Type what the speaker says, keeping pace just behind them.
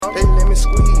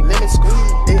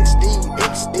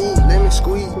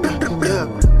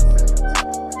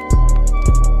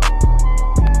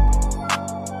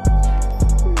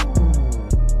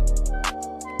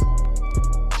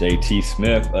T.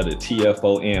 Smith of the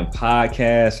TFON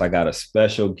podcast. I got a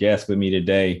special guest with me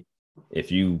today.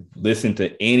 If you listen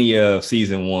to any of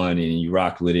season one and you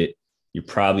rocked with it, you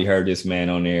probably heard this man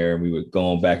on there. We were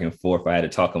going back and forth. I had to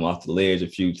talk him off the ledge a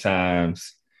few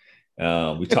times.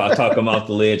 We talk him off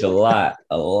the ledge a lot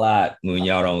when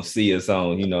y'all don't see us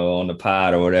on the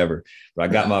pod or whatever. But I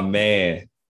got my man,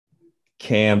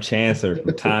 Cam Chancellor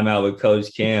from Time Out with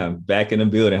Coach Cam back in the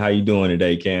building. How you doing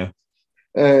today, Cam?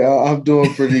 Hey, I'm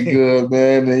doing pretty good,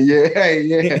 man. And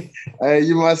hey,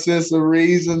 you my sense of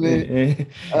reasoning.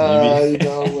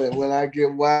 When I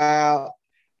get wild,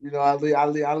 I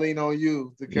lean on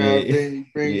you to kind of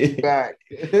bring me back.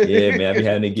 Yeah, man.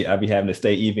 I be having to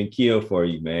stay even keel for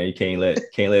you, man. You can't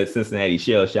let Cincinnati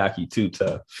shell shock you too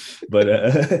tough. But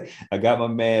I got my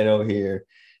man over here.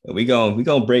 We gonna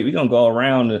go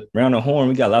around the horn.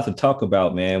 We got lots to talk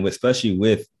about, man. Especially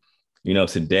with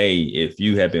today, if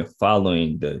you have been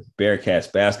following the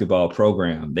Bearcats basketball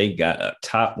program, they got a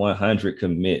top 100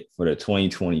 commit for the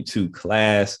 2022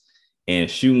 class, and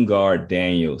shooting guard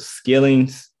Daniel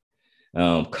Skillings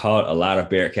caught a lot of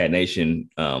Bearcat Nation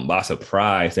by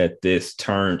surprise that this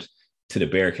turned to the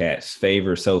Bearcats'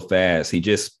 favor so fast. He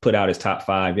just put out his top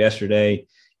 5 yesterday,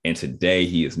 and today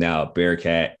he is now a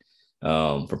Bearcat.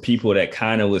 For people that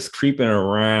kind of was creeping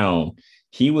around,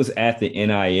 he was at the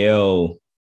NIL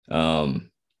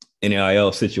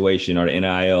situation, or the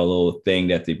NIL little thing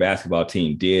that the basketball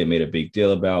team made a big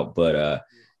deal about, but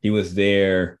he was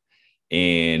there,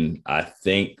 and I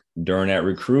think during that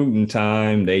recruiting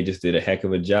time, they just did a heck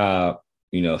of a job,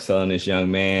 selling this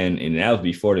young man, and that was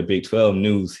before the Big 12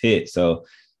 news hit, so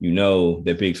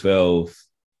the Big 12,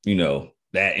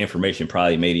 that information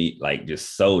probably made it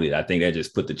just sold it. I think that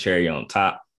just put the cherry on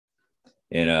top,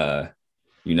 and now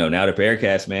the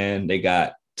Bearcats, man, they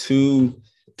got 2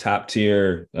 top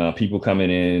tier people coming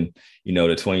in, the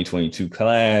 2022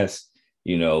 class,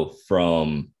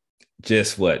 from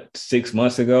just 5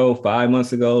 months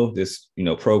ago, this,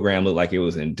 program looked like it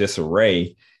was in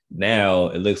disarray. Now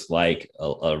it looks like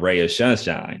a ray of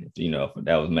sunshine,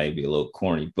 that was maybe a little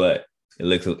corny, but it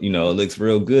looks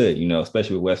real good,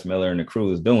 especially what Wes Miller and the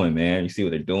crew is doing, man. You see what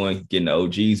they're doing, getting the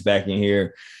OGs back in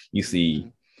here. You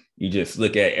just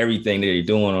look at everything that they're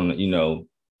doing on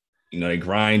they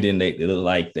grinding, they look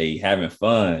like they having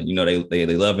fun, they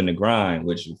loving the grind,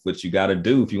 which you got to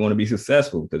do if you want to be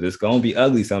successful, because it's going to be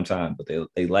ugly sometimes, but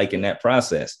they liking that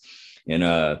process.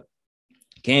 And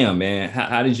Cam, man,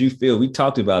 how did you feel? We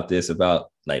talked about this,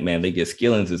 man, they get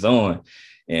Skillings is on,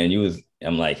 and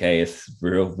I'm like, hey, it's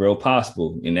real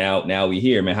possible. And now we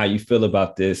here, man. How you feel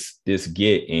about this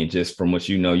get, and just from what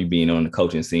you being on the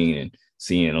coaching scene and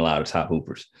seeing a lot of top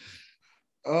hoopers?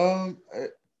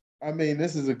 I mean,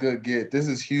 this is a good get. This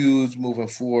is huge moving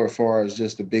forward as far as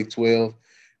just the Big 12.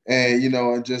 And,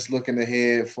 and just looking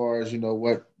ahead as far as,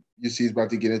 what UC is about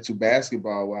to get into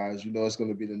basketball-wise. It's going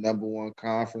to be the number 1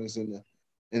 conference in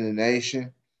the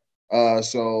nation.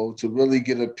 So to really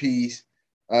get a piece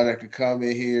that could come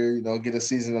in here, get a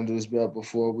season under his belt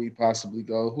before we possibly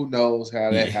go. Who knows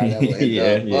how that will end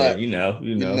up.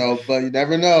 But, but you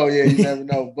never know. Yeah, you never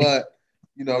know. But,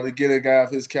 to get a guy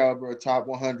of his caliber, a top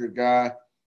 100 guy,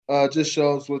 just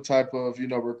shows what type of,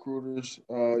 recruiters,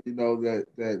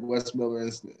 that Wes Miller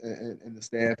and the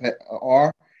staff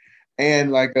are.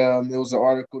 And there was an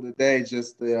article today,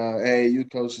 just the AAU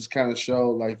coaches kind of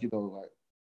showed,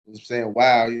 was saying,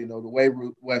 wow, the way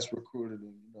Wes recruited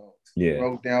him,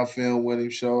 broke down film with him,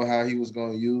 showed how he was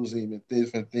going to use him and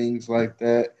different things like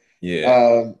that.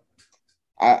 Yeah.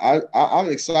 I'm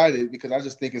excited because I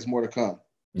just think it's more to come.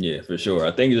 Yeah, for sure.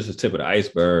 I think it's just the tip of the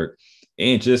iceberg.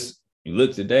 And just, you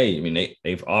look today, I mean,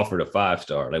 they've offered a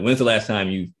 5-star. Like, when's the last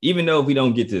time even though if we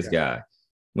don't get this guy,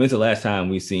 when's the last time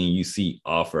we've seen UC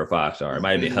offer a 5-star? It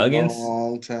might have been Huggins. A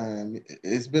long time.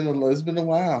 It's been a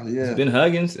while. Yeah, it's been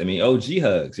Huggins. I mean, OG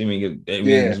Hugs. I mean,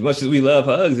 as much as we love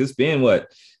Hugs, it's been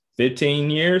 15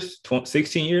 years,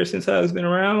 16 years since Hugs been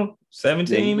around.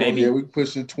 17 maybe. Yeah, we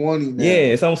pushing 20 now. Yeah,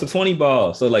 it's almost a 20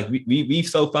 ball. So we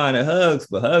so fine at Hugs,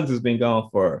 but Hugs has been gone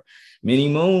for many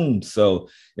moons. So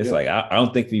it's I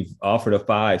don't think we've offered a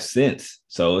 5 since.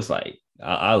 So it's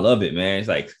I love it, man. It's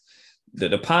like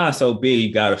the pie's so big,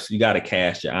 you gotta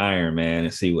cast your iron, man,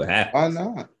 and see what happens.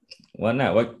 Why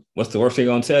not? What's the worst they're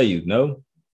gonna tell you? No?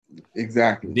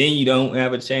 Exactly. Then you don't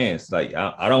have a chance.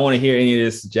 I don't want to hear any of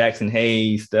this Jackson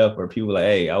Hayes stuff where people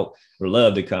hey, I would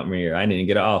love to come here. I didn't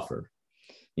get an offer.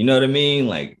 You know what I mean?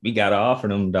 We gotta offer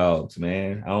them dogs,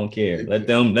 man. I don't care. Let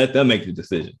them make the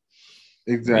decision.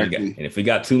 Exactly. And if we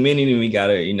got too many, then we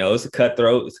gotta, it's a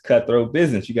cutthroat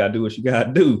business. You gotta do what you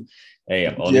gotta do. Hey,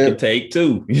 I only can take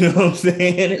 2. You know what I'm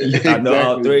saying? Exactly. I know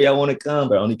all 3 I want to come,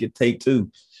 but I only can take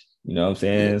 2. You know what I'm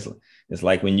Yeah. saying? It's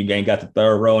like when you ain't got the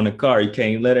third row in the car, you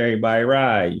can't let everybody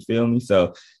ride. You feel me?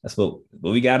 So that's what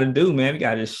we got to do, man. We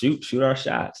got to just shoot our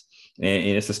shots.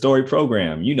 And it's a story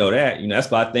program. You know that. That's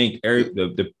why I think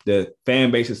the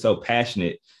fan base is so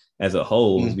passionate as a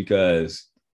whole, is because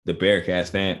the Bearcats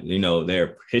fan,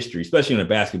 their history, especially on the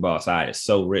basketball side, is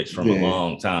so rich from a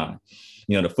long time.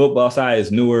 The football side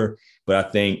is newer, but I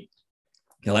think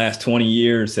the last 20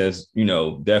 years has,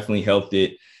 definitely helped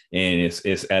it. And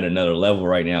it's at another level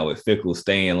right now with Fickell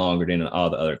staying longer than all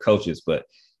the other coaches. But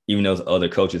even those other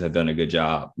coaches have done a good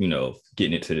job,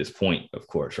 getting it to this point, of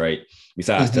course, right?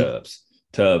 Besides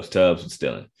Tubbs was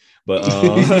stealing. But we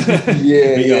gonna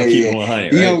keep it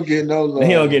 100, He right? don't get no love.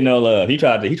 He don't get no love. He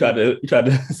tried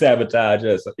to sabotage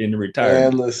us in the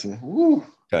retirement. Man, listen, woo,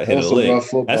 Tried to hit a lick.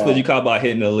 That's what you call about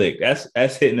hitting a lick.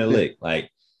 That's hitting a lick. Like,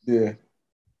 yeah,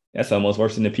 that's almost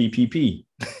worse than the PPP.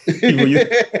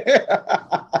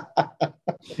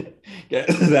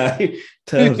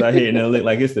 Tubbs out hitting a lick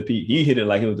like it's the P. He hit it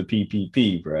like it was the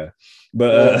PPP, bro.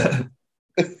 But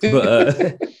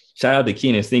shout out to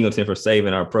Keenan Singleton for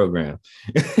saving our program.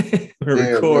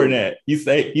 We're recording that. He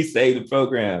saved the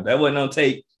program. That wasn't on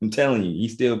tape. I'm telling you, he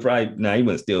still probably he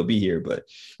wouldn't still be here, but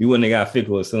we wouldn't have got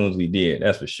Fickell as soon as we did.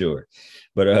 That's for sure.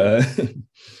 But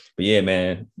but yeah,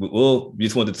 man, we'll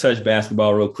just want to touch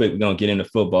basketball real quick. We're gonna get into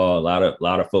football, a lot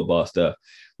of football stuff.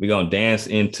 We're gonna dance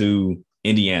into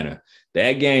Indiana.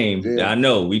 That game, I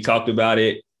know we talked about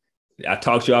it. I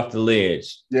talked you off the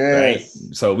ledge, right?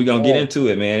 So we're gonna get into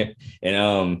it, man.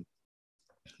 And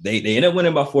they ended up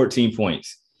winning by 14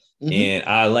 points. And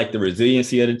I like the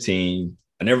resiliency of the team.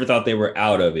 I never thought they were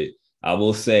out of it. I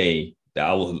will say that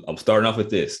I'm starting off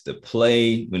with this. The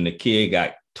play when the kid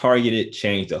got targeted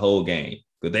changed the whole game.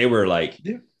 Because they were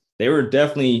they were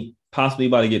definitely possibly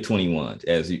about to get 21,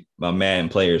 as my Madden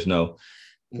players know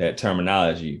that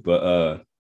terminology. But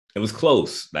it was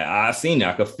close. Like, I seen it,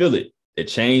 I could feel it. It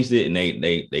changed it, and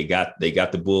they got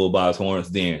the bull by his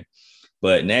horns then.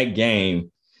 But in that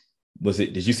game,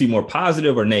 did you see more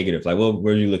positive or negative? Like,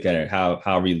 where do you look at it?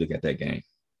 How do you look at that game?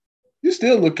 You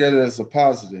still look at it as a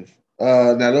positive.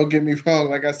 Now, don't get me wrong.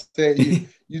 Like I said,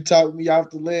 you talked me off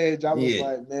the ledge. I was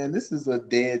like, man, this is a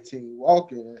dead team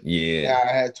walking. Yeah. And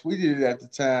I had tweeted it at the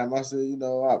time. I said,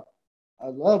 I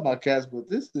love my Cats, but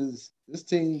this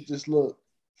team just look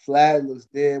flat, looks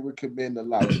dead. We're committing a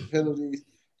lot of penalties.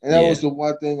 And that was the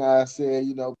one thing I said,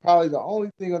 probably the only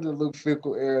thing under the Luke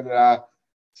Fickell era that I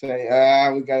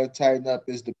say, we got to tighten up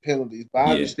is the penalties. But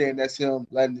I understand that's him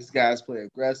letting these guys play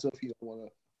aggressive. He don't want to,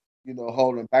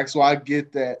 hold them back. So I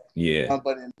get that. Yeah.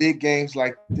 But in big games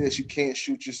like this, you can't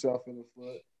shoot yourself in the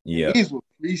foot. Yeah. These were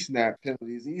pre-snap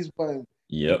penalties. These playing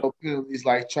penalties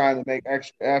like trying to make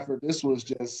extra effort. This was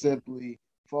just simply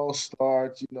false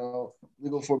starts,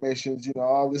 legal formations,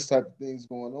 all this type of things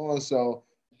going on. So,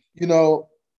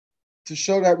 to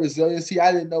show that resiliency,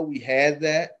 I didn't know we had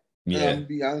that. Yeah. To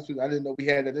be honest with you, I didn't know we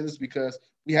had that in us because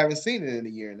we haven't seen it in a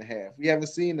year and a half. We haven't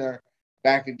seen her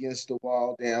back against the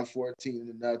wall, down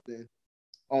 14-0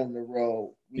 on the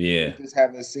road. We just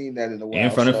haven't seen that in a while. In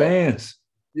front of fans.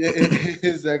 Yeah,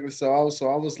 exactly. So I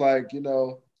was like,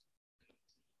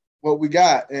 what we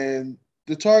got. And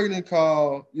the targeting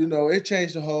call, it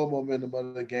changed the whole momentum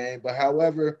of the game. But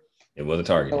however, it wasn't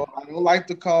targeted. I don't like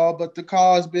the call, but the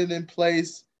call has been in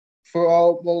place for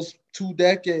almost 2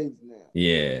 decades now.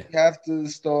 Yeah. You have to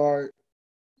start,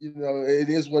 it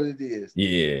is what it is.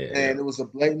 Yeah. And it was a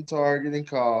blatant targeting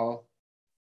call.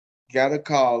 Got to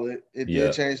call it. It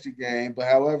did change the game. But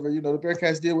however, the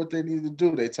Bearcats did what they needed to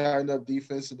do. They tightened up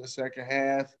defense in the second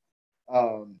half,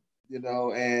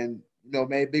 and,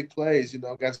 made big plays,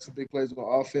 got some big plays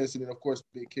on offense, and then, of course,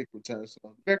 big kick return. So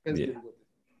the Bearcats did what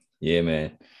they did. Yeah,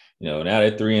 man. Now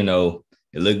they're 3-0.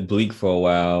 It looked bleak for a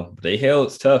while, but they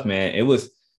held tough, man.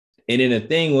 And then the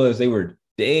thing was they were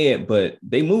dead, but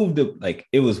they moved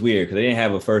it was weird because they didn't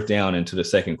have a first down into the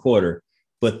second quarter.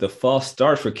 But the false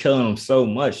starts were killing them so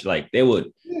much. Like they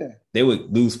would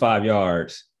lose 5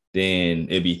 yards, then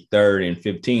it'd be 3rd and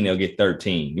 15. They'll get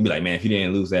 13. You'd be like, man, if you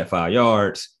didn't lose that 5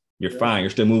 yards, you're fine. You're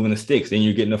still moving the sticks. Then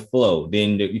you're getting the flow.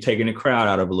 Then you're taking the crowd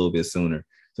out of a little bit sooner.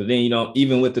 So then,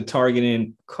 even with the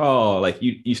targeting call, like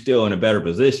you still in a better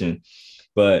position.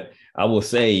 But I will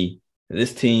say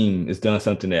this team has done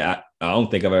something that I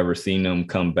don't think I've ever seen them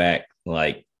come back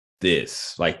like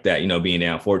that, being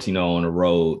down 14-0 on the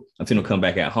road. I've seen them come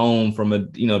back at home from a,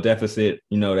 deficit,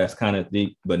 that's kind of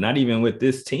deep, but not even with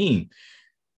this team.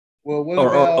 Well, what or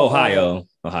about Ohio,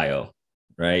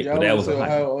 right? Yeah, but that was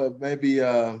Ohio. Maybe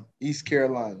East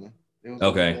Carolina. It was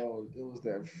okay. It was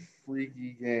that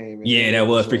freaky game. Yeah, that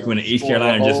was freaky when the East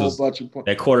Carolina just was that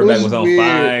It quarterback was was on weird.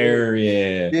 fire.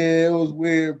 Yeah. Yeah, it was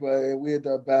weird, but we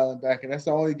ended up battling back, and that's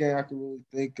the only game I can really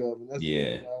think of. And that's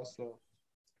Yeah. so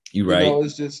You're right.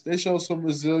 it's just they showed some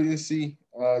resiliency.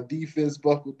 Defense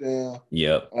buckled down.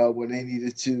 Yep. When they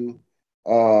needed to.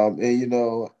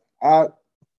 And I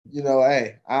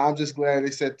hey, I'm just glad they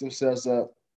set themselves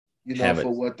up,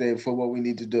 for what we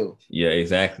need to do. Yeah,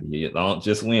 exactly. You don't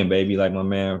just win, baby, like my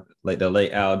man, like the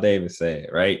late Al Davis said,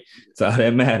 right? It's all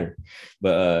that matter.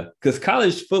 But because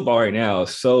college football right now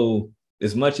is so,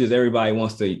 as much as everybody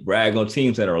wants to brag on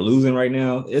teams that are losing right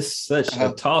now, it's such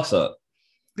a toss-up.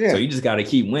 Yeah. So you just got to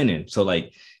keep winning. So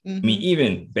like, I mean,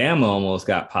 even Bama almost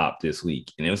got popped this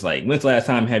week. And it was like, when's the last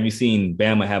time have you seen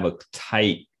Bama have a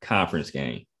tight conference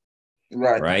game?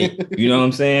 Right. You know what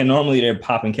I'm saying? Normally they're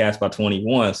popping cats by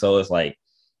 21. So it's like,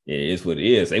 it is what it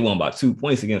is. They won by 2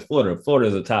 points against Florida.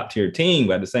 Florida's a top tier team,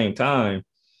 but at the same time,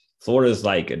 Florida's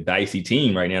like a dicey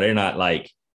team right now. They're not like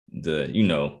they're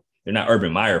not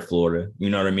Urban Meyer, Florida. You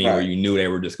know what I mean? Right. Where you knew they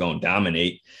were just going to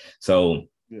dominate. So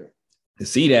to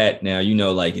see that now,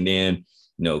 and then,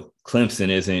 Clemson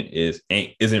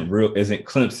isn't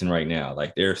Clemson right now.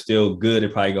 Like they're still good. They're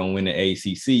probably going to win the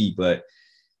ACC, but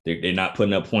they're not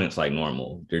putting up points like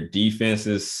normal. Their defense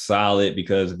is solid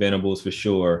because Venables for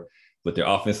sure, but their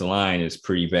offensive line is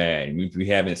pretty bad. We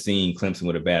haven't seen Clemson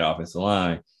with a bad offensive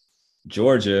line.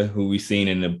 Georgia, who we've seen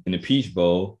in the Peach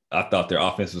Bowl, I thought their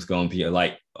offense was going to be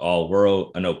like all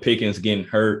world. I know Pickens getting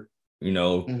hurt,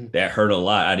 that hurt a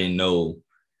lot. I didn't know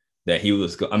that he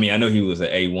was. I know he was an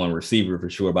A1 receiver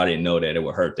for sure, but I didn't know that it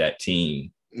would hurt that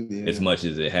team as much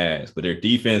as it has. But their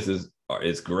defense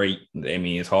is great. I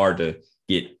mean, it's hard to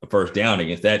get a first down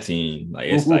against that team. Like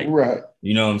it's like, right.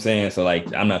 You know what I'm saying? So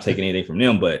like, I'm not taking anything from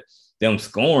them, but them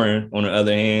scoring on the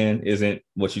other hand isn't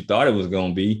what you thought it was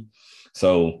going to be.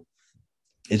 So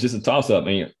it's just a toss up. I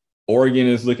mean, Oregon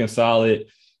is looking solid.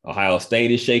 Ohio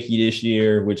State is shaky this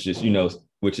year, which is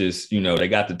they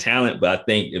got the talent, but I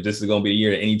think if this is going to be the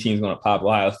year that any team's going to pop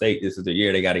Ohio State, this is the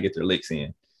year they got to get their licks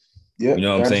in. Yeah, you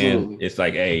know what I'm saying? It's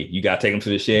like, hey, you got to take them to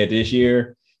the shed this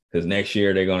year because next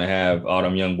year they're going to have all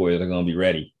them young boys that are going to be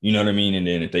ready. You know what I mean? And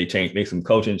then if they make some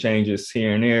coaching changes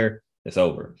here and there, it's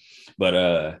over.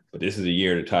 But this is a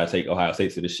year to try to take Ohio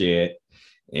State to the shed.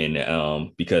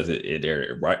 And because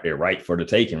they're right for the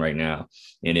taking right now.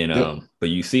 And then, but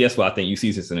that's why I think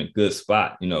UC's is in a good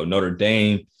spot. Notre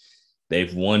Dame,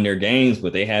 they've won their games,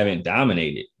 but they haven't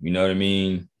dominated. You know what I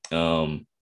mean? And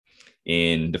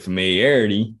the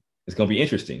familiarity is going to be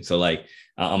interesting. So like,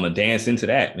 I'm going to dance into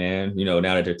that, man. Now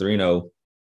that they're 3-0,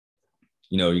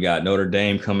 you got Notre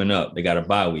Dame coming up. They got a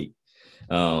bye week.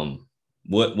 What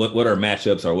are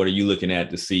matchups or what are you looking at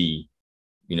to see,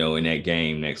 in that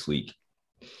game next week?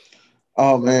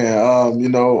 Oh man,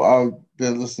 I've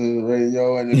been listening to the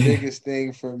radio, and the biggest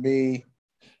thing for me,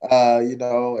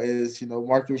 is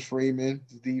Marcus Freeman's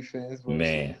defense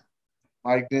versus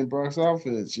Mike Denbrock's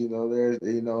offense.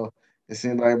 It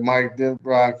seems like Mike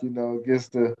Denbrock, gets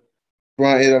the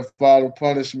brunt of all the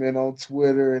punishment on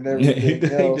Twitter and everything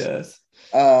else.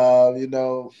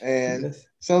 And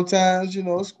sometimes,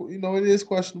 it is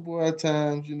questionable at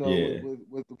times,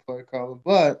 with the play calling,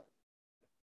 but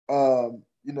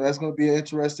that's going to be an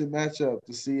interesting matchup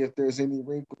to see if there's any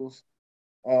wrinkles,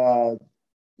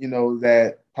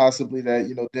 that possibly that,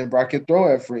 Denbrock can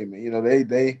throw at Freeman.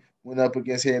 They went up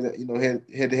against head to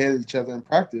head each other in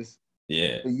practice.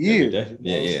 Yeah. For years.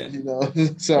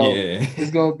 So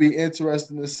it's going to be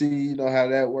interesting to see, how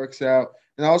that works out.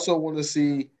 And I also want to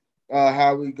see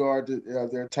how we guard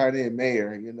their tight end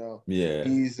Mayer.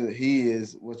 He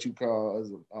is what you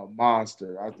call a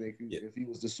monster. I think if he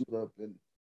was to suit up in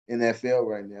NFL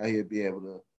right now, he'd be able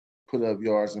to put up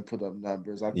yards and put up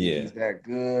numbers. I think he's that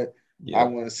good. Yeah. I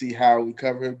want to see how we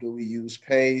cover him. Do we use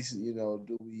pace? Do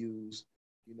we use,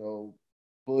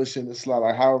 push in the slot?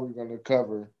 Like, how are we going to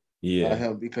cover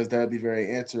him? Because that'd be very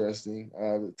interesting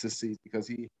to see because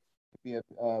he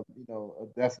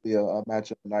definitely a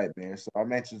matchup nightmare. So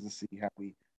I'm anxious to see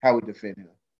how we defend him.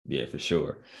 Yeah, for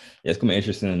sure. Yeah, it's going to be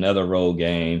interesting. Another road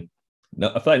game. No,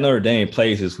 I feel like Notre Dame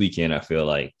plays this weekend. I feel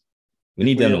like. We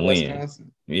need them to win.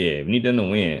 Yeah, we need them to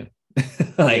win.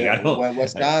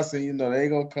 Wisconsin, they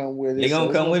gonna come with it. They're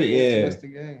gonna come with it. Yeah,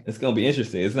 it's gonna be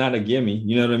interesting. It's not a gimme.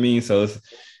 You know what I mean? So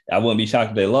I wouldn't be shocked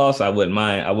if they lost. I wouldn't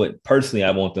mind. I want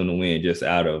them to win just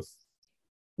out of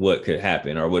what could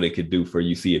happen or what it could do for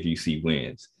UC if UC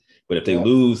wins. But if they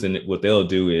lose, and what they'll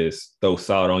do is throw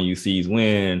salt on UC's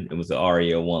win. It was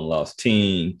already a one-loss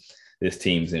team. This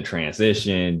team's in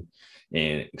transition,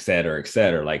 and et cetera, et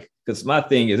cetera. Like. Because my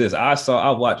thing is this, I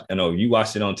know you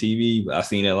watched it on TV, but I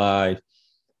seen it live.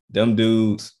 Them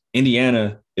dudes,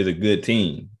 Indiana is a good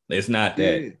team. It's not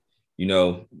that, Yeah. you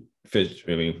know,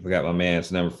 forgot my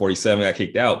man's number 47 got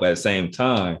kicked out, but at the same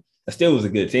time, that still was a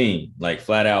good team. Like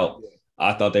flat out,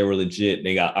 I thought they were legit.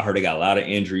 I heard they got a lot of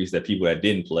injuries that people that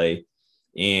didn't play.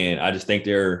 And I just think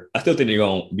I still think they're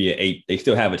going to be they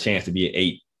still have a chance to be an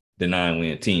 8 to 9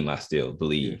 win team. I still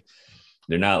believe. Yeah.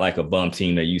 They're not like a bum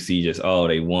team that you see just, oh,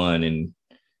 they won and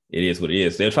it is what it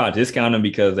is. They'll try to discount them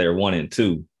because they're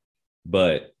 1-2,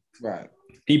 but right.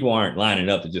 People aren't lining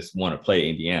up to just want to play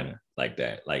Indiana like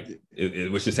that. Like,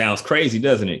 which just sounds crazy,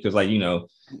 doesn't it? Because, like,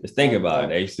 just think about it.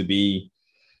 They used to be,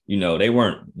 they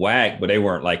weren't whack, but they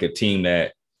weren't like a team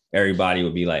that everybody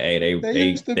would be like, hey, they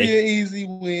used to be an easy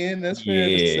win. That's fair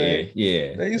to say.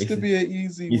 Yeah. They used to be an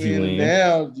easy win. And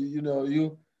now,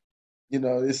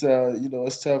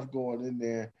 it's tough going in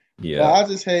there. Yeah. But I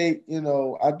just hate,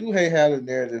 I do hate how the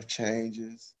narrative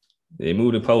changes. They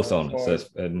moved the post on us. That's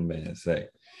bad say.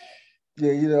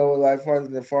 Yeah, like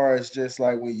as far as just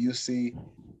like when you see,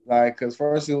 like, because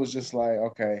first it was just like,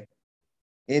 okay,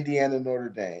 Indiana, Notre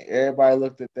Dame. Everybody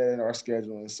looked at that in our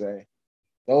schedule and say,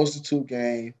 those are 2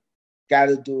 games. Got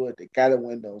to do it. They got to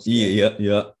win those games.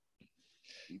 Yeah.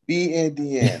 Beat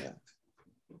Indiana.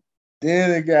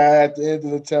 Then the guy at the end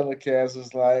of the telecast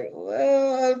was like,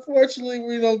 well, unfortunately,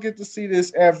 we don't get to see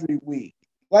this every week.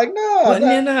 Like, no.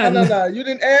 You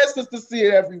didn't ask us to see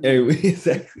it every week.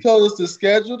 Exactly. You told us to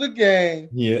schedule the game.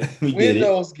 Yeah, win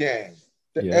those games.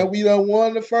 Yeah. And we done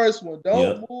won the first one.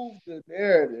 Don't move the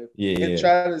narrative and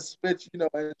try to switch,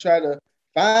 and try to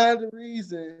find a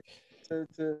reason to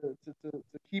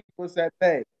keep us at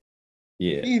bay.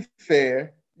 Yeah. Be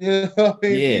fair. Yeah,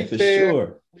 for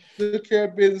sure. Took care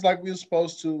of business like we were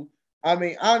supposed to. I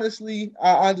mean, honestly,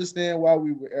 I understand why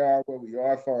we are where we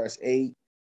are as far as 8.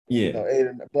 Yeah. 8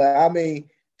 but I mean,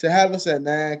 to have us at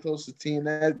 9, close to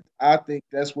 10, I think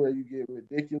that's where you get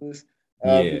ridiculous.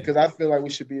 Because I feel like we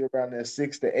should be around that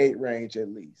 6 to 8 range at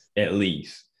least. At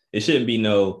least. It shouldn't be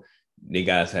the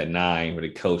guys had 9 where the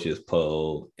coaches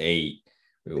pulled 8.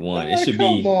 1. It should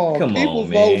be. Come people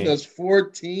on, voting man. us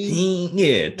 14.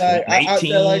 Yeah, like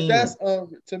 19. That's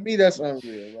to me that's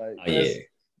unreal. Like,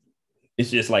 it's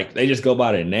just like they just go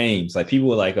by their names. Like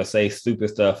people like say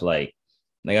stupid stuff. Like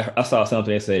I saw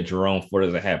something that said Jerome Ford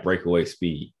doesn't have breakaway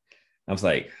speed. I was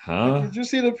like, huh? Did you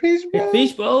see the Peach Bowl? Yeah,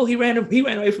 Peach Bowl. He ran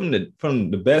away from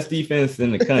the best defense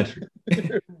in the country.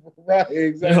 Right, exactly.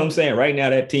 You know what I'm saying? Right now,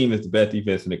 that team is the best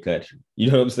defense in the country. You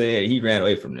know what I'm saying? He ran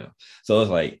away from them. So it's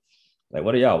like,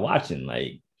 what are y'all watching?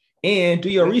 Like, and do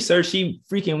your research. He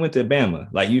freaking went to Bama.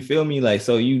 Like, you feel me? Like,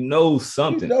 so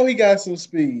something. He got some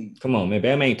speed. Come on, man.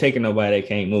 Bama ain't taking nobody that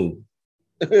can't move.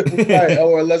 Right.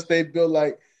 Or unless they build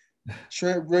like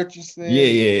Trent Richardson.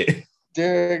 Yeah.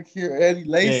 Derek here, Eddie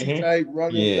Lacy type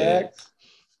running backs.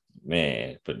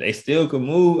 Man, but they still could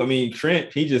move. I mean,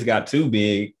 Trent, he just got too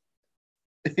big.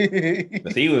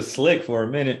 But he was slick for a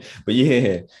minute. But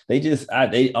yeah,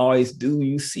 they always do.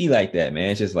 You see like that,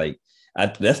 man. It's just like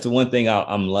that's the one thing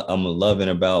I'm loving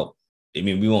about. I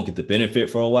mean, we won't get the benefit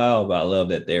for a while, but I love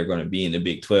that they're going to be in the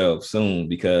Big 12 soon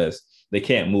because they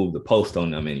can't move the post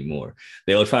on them anymore.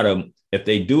 They'll try to, if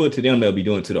they do it to them, they'll be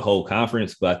doing it to the whole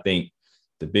conference. But I think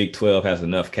the Big 12 has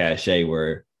enough cachet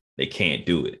where they can't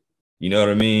do it. You know what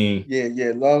I mean?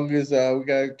 Yeah. Long as we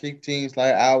got to keep teams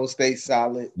like Iowa State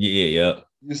solid. Yeah.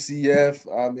 UCF,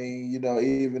 I mean,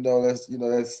 even though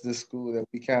that's the school that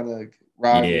we kind of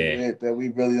ride with, that we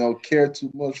really don't care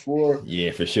too much for.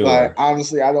 Yeah, for sure. Like,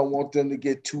 honestly, I don't want them to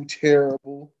get too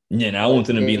terrible. Yeah, and I want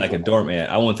them to be like a doormat.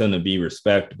 I want them to be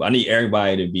respectable. I need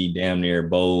everybody to be damn near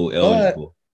bowl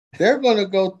eligible. But they're going to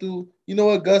go through, you know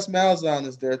what, Gus Malzahn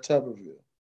is there, Tuberville.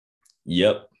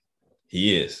 Yep,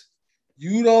 he is.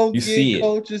 You don't get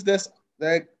coaches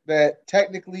that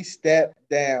technically step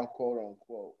down, quote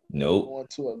unquote. Nope. Going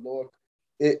to a lower.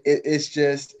 It's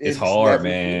just it's hard,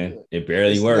 man. Good. It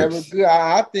barely works. Never good.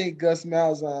 I think Gus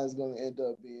Malzahn is going to end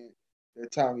up being their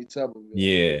Tommy Tuberville.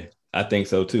 Yeah, I think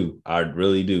so too. I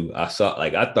really do. I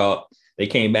thought they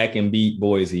came back and beat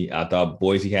Boise. I thought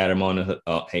Boise had them on the.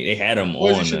 They had them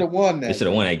on. Boise should have won that. They should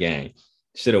have won that game.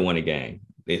 Should have won the game.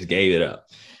 They just gave it up,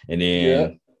 and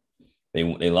then.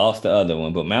 They lost the other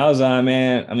one. But Malzahn,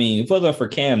 man, I mean, if it wasn't for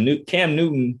Cam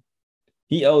Newton,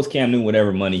 he owes Cam Newton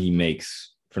whatever money he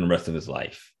makes for the rest of his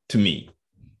life, to me.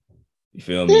 You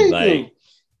feel me? Like,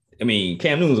 I mean,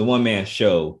 Cam Newton was a one-man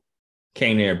show,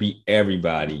 came there, beat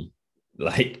everybody.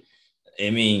 Like, I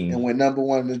mean. And went number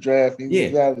 1 in the draft.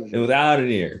 It was out of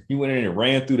there. He went in and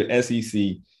ran through the SEC,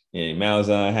 and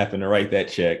Malzahn happened to write that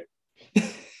check.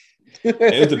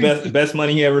 It was the best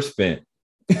money he ever spent.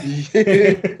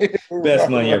 Best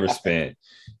money ever spent.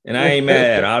 And I ain't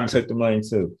mad. I would have took the money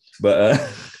too. But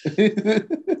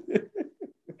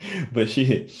but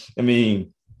shit, I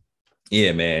mean,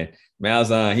 yeah, man.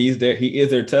 Malzahn, he's there. He is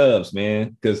their Tubbs,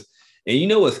 man. Because and you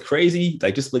know what's crazy?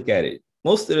 Like, just look at it.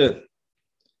 Most of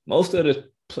the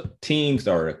teams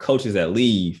or the coaches that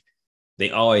leave, they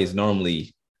always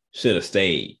normally should have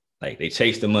stayed. Like they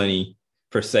chased the money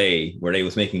per se, where they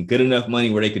was making good enough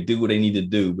money where they could do what they need to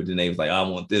do, but then they was like, I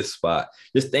want this spot.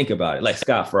 Just think about it. Like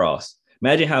Scott Frost.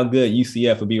 Imagine how good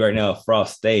UCF would be right now if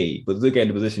Frost stayed. But look at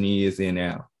the position he is in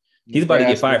now. He's about to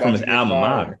get fired from his alma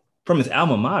mater. From his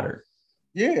alma mater.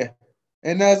 Yeah.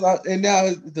 And now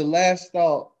the last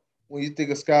thought when you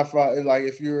think of Scott Frost is like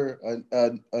if you're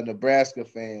a Nebraska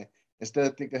fan, instead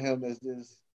of thinking of him as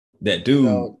this that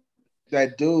dude.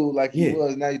 That dude like he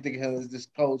was, now you think of him as this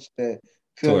coach that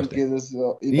couldn't get us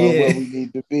where we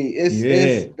need to be.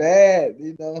 It's bad,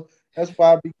 That's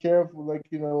why I be careful,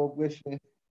 wishing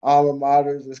alma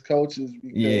maters as coaches,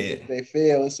 because if they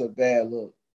fail, it's a bad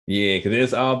look. Yeah, because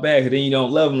it's all bad. Because then you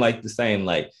don't love them like the same.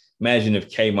 Like, imagine if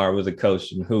Kmart was a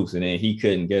coach in hoops and then he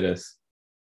couldn't get us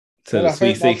to the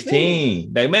Sweet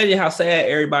 16. Like, imagine how sad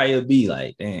everybody would be.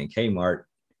 Like, damn, Kmart.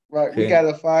 Right, we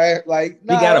gotta fire. Like, we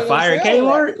gotta fire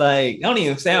Kmart. Right. Like, that don't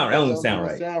even sound right.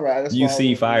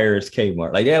 UC fires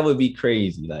Kmart. Like, that would be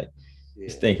crazy. Like,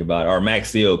 just think about it. Or Max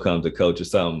Seal comes to coach or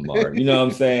something. Or you know what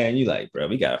I'm saying? You like, bro,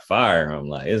 we gotta fire him.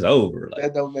 Like, it's over. Like,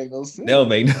 that don't make no sense. That don't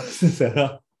make no sense at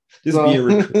all. Just be a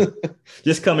recruit.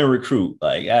 Just come and recruit.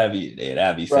 Like, that'd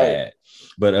be sad.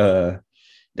 But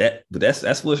that's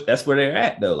where they're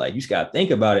at though. Like, you just gotta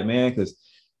think about it, man. Because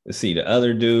let's see, the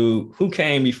other dude who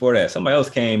came before that, somebody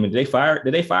else came and did they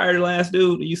fire the last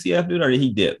dude, the UCF dude, or did he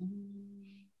dip?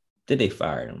 Did they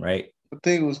fire him? Right? I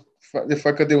think it was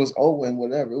there was Owen,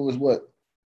 whatever. It was what?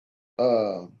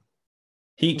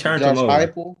 He turned him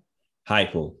over.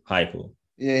 Heupel.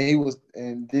 Yeah, he was,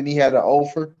 and then he had an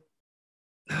offer.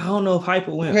 I don't know if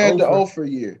Heupel went. Who had the offer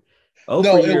year?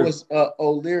 It was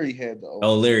O'Leary had the offer.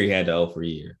 O'Leary had the offer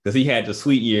year because he had the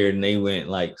sweet year, and they went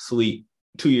like sweet.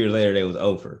 2 years later, they was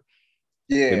over.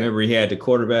 Yeah. Remember, he had the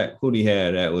quarterback. Who he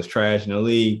had that was trash in the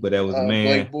league, but that was the man.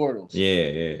 Blake Bortles.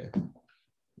 Yeah.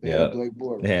 Blake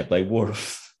Bortles. They had Blake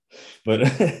Bortles. But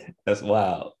that's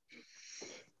wild.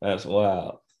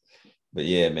 But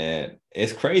yeah, man,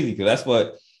 it's crazy because that's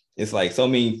what it's like. So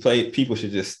many people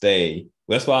should just stay.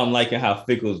 That's why I'm liking how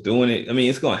Fickle's doing it. I mean,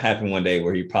 it's going to happen one day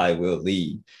where he probably will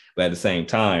leave. But at the same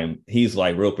time, he's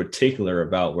like real particular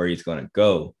about where he's going to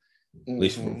go. At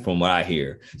least from what I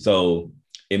hear. So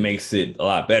it makes it a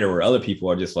lot better where other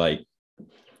people are just like,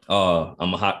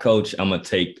 I'm a hot coach. I'm going to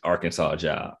take Arkansas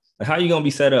job. Like, how are you going to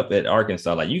be set up at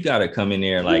Arkansas? Like, you got to come in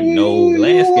there like no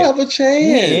landscape. You have a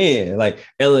chance. Yeah. Like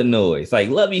Illinois. Like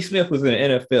Lovie Smith was in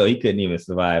the NFL. He couldn't even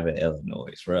survive at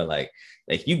Illinois, bro. Like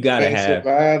you got to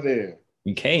survive there.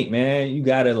 You can't, man. You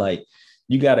got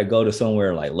to go to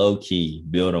somewhere like low key,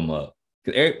 build them up.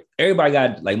 Because everybody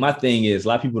got, like, my thing is a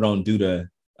lot of people don't do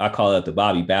I call it the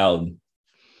Bobby Bowden.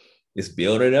 Just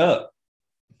build it up.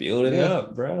 Build it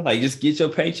up, bro. Like, just get your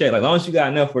paycheck. Like, as long as you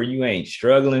got enough where you ain't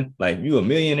struggling, like, you a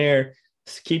millionaire,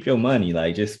 just keep your money.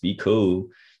 Like, just be cool.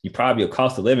 You probably, a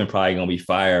cost of living probably going to be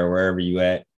fire wherever you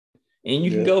at. And you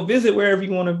can go visit wherever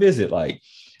you want to visit. Like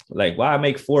why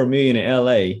make $4 million in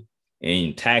LA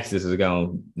and taxes is going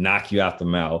to knock you out the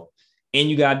mouth? And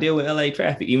you got to deal with LA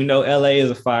traffic, even though LA is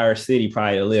a fire city,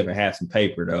 probably to live and have some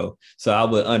paper, though. So I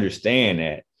would understand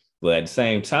that. But at the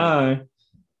same time,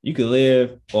 you can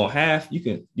live on half. You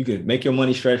can make your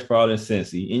money stretch for all in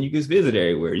Cincy, and you can visit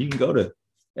everywhere. You can go to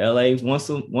LA once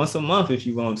a month if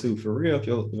you want to, for real. If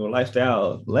your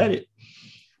lifestyle let it.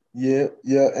 Yeah.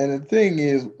 And the thing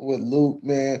is with Luke,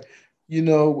 man, as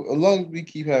long as we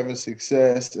keep having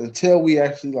success until we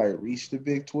actually reach the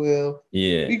Big 12,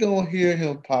 we gonna hear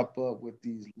him pop up with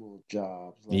these little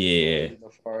jobs.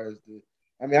 As far as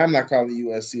I'm not calling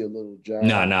USC a little job.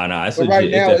 No. But right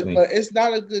now, it's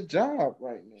not a good job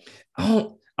right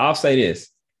now. I'll say this.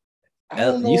 I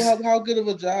don't know how good of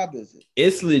a job is it.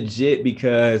 It's legit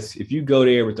because if you go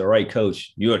there with the right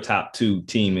coach, you're a top 2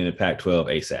 team in the Pac-12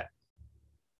 ASAP.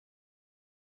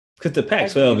 Because the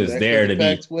Pac-12 is there to be.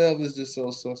 Pac-12 is just so.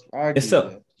 It's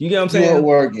so. You get what I'm saying? You in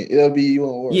Oregon. It'll be you in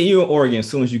Oregon. Yeah, you're in Oregon as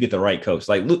soon as you get the right coach.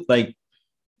 Like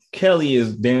Kelly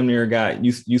is damn near got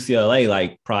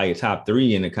UCLA probably a top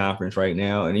 3 in the conference right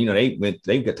now, and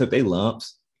they took their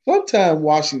lumps. Sometimes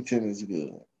Washington is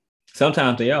good.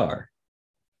 Sometimes they are.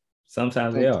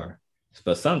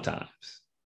 But sometimes.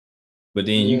 But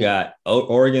then you got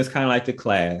Oregon's kind of like the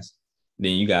class.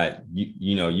 Then you got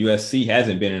USC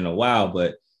hasn't been in a while,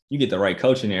 but you get the right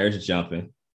coach in there, it's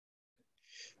jumping.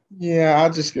 Yeah, I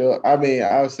just go. I mean,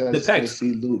 I would say I The just can't Packs,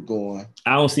 see Luke going.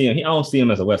 I don't see him. I don't see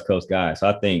him as a West Coast guy. So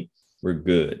I think we're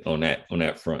good on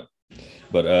that front.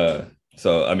 But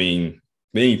so I mean,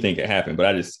 anything can happen.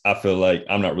 But I feel like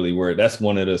I'm not really worried. That's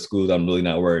one of the schools I'm really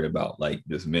not worried about, like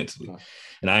just mentally.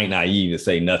 And I ain't naive to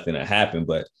say nothing to happen,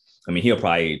 but I mean, he'll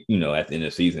probably, at the end of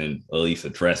the season, at least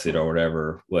address it or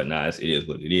whatever, whatnot. It is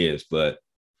what it is. But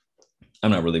I'm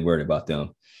not really worried about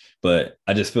them. But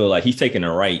I just feel like he's taking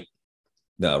the right,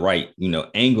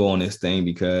 angle on this thing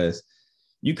because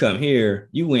you come here,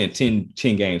 you win 10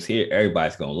 games here,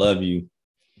 everybody's gonna love you.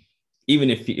 Even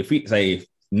if we say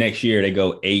next year they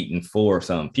go 8-4 or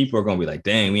something, people are gonna be like,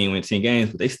 dang, we ain't win 10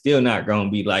 games, but they still not gonna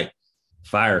be like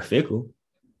fire fickle.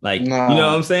 Like, you know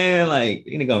what Nah, I'm saying? Like,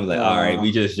 they're gonna be like, all right, nah.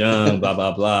 we just young, blah,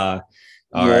 blah, blah.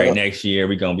 All right, Yeah. next year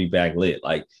we're gonna be back lit.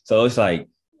 Like, so it's like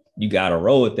you gotta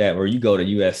roll with that, or you go to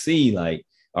USC, like,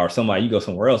 or somebody, you go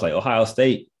somewhere else, like Ohio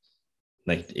State.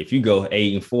 Like, if you go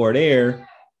 8-4 there,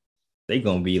 they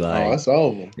gonna be Oh, like, it's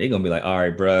over. all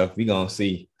right, bro, we gonna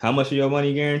see how much of your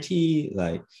money guaranteed.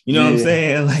 Like, you know what I'm Yeah.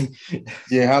 saying? Like,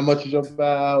 Yeah. How much is your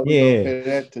buyout? We gonna yeah, pay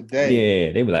that today.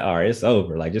 yeah. They be like, all right, it's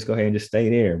over. Like, just go ahead and just stay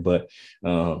there. But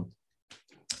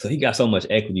so he got so much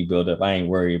equity built up. I ain't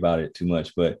worried about it too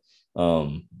much. But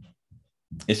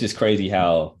it's just crazy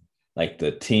how like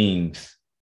the teams.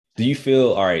 Do you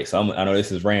feel all right? So I know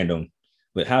this is random,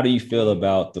 but how do you feel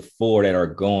about the four that are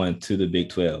going to the Big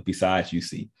 12 besides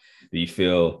UC? Do you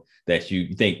feel that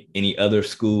you think any other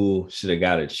school should have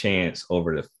got a chance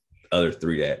over the other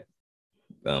three that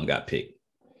got picked?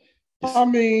 I Just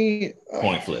mean,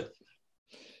 point flip.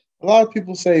 a lot of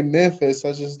people say Memphis.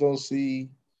 I just don't see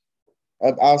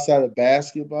outside of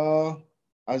basketball.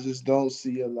 I just don't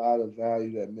see a lot of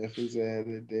value that Memphis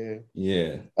added there.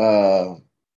 Yeah, Uh,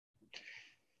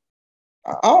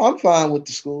 I'm fine with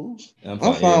the schools. I'm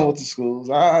I'm fine. Yeah, fine with the schools.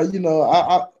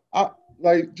 I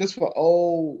like just for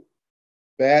old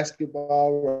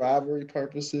basketball rivalry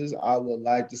purposes, I would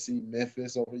like to see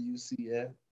Memphis over UCF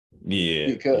yeah,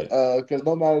 because yeah,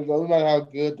 no matter how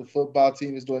good the football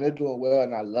team is doing, they're doing well,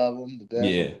 and I love them to death.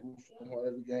 yeah, I'm rooting for them on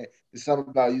every game. There's something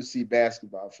about UC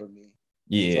basketball for me,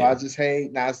 so I yeah, just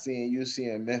hate not seeing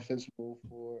UC and Memphis move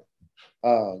forward.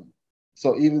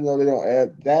 So even though they don't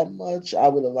add that much, I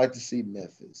would have liked to see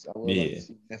Memphis. I would have liked to yeah.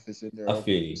 see Memphis in there I over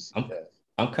feel you. UCF.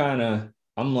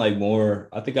 I'm like more.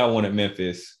 I think I wanted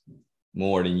Memphis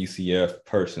more than UCF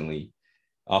personally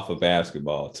off of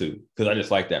basketball too, because I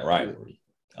just like that Yeah, rivalry.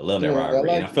 I love that yeah, I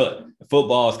rivalry, and I like feel it. like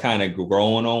football is kind of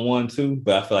growing on one too.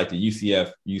 But I feel like the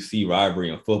UCF UC rivalry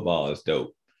in football is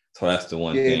dope. So that's the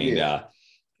Yeah, yeah,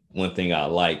 one thing I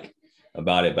like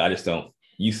about it. But I just don't.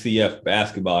 UCF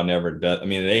basketball never does. I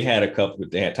mean, they had a couple.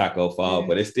 They had Taco Fall, yeah.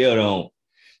 but it still don't.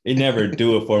 They never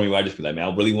do it for me. Where I just be like, man,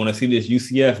 I really want to see this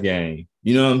UCF game.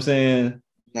 You know what I'm saying?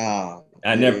 Nah,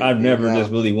 I've yeah, never nah,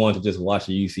 just really wanted to just watch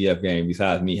a UCF game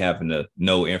besides me having to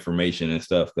know information and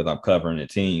stuff because I'm covering the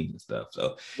teams and stuff.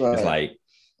 So it's right.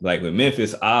 like with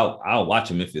Memphis, I'll watch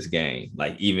a Memphis game.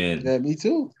 Like even Yeah, me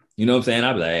too. you know what I'm saying?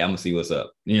 I'll be like, hey, I'm gonna see what's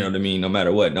up. You know what I mean? No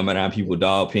matter what, no matter how people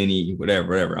dog penny,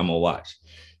 whatever, I'm gonna watch.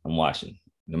 I'm watching.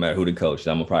 No matter who the coach,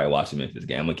 I'm gonna probably watch the Memphis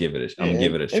game. I'm gonna Yeah,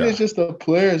 give and, it a and it's try. just the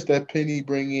players that Penny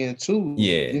bring in too.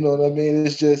 Yeah, You know what I mean?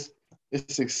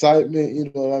 It's excitement. You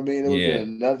know what I mean? It would be yeah,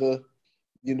 another,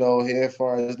 here as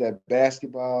far as that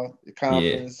basketball yeah.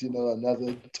 conference.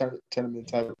 Another tournament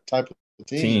type of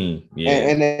team. Team, yeah.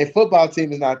 And their football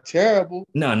team is not terrible.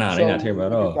 No, they're not terrible So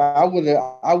at all.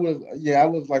 I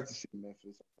would like to see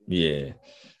Memphis. Yeah.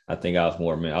 I think I was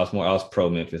more man. I was pro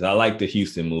Memphis. I like the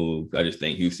Houston move. I just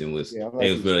think Houston was Yeah, I they like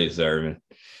was Houston. really deserving.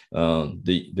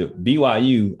 The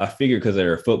BYU, I figured because of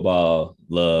their football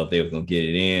love, they was gonna get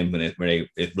it in when it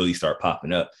really start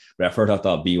popping up. But at first, I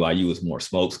thought BYU was more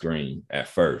smokescreen at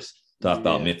first. So I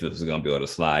thought Yeah, Memphis was gonna be able to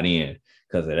slide in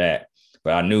because of that.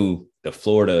 But I knew the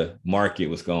Florida market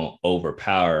was gonna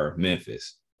overpower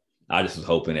Memphis. I just was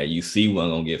hoping that UC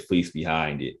wasn't gonna get fleeced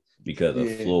behind it because of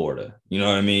yeah, Florida. You know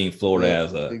what I mean? Florida yeah,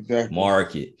 has a exactly.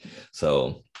 market.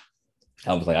 So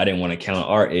I was like, I didn't want to count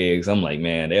our eggs. I'm like,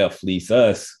 man, they'll fleece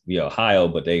us via Ohio,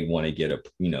 but they want to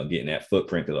getting that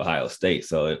footprint of Ohio State.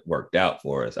 So it worked out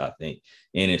for us, I think.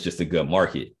 And it's just a good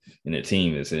market. And the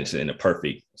team is in a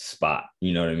perfect spot.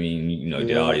 You know what I mean?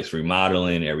 Did all Yeah, this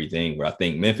remodeling, everything. Where I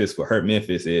think what hurt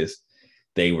Memphis is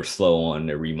they were slow on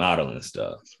the remodeling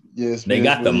stuff. yes, They yes,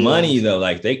 got the but yeah, money though.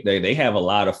 Like they have a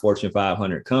lot of Fortune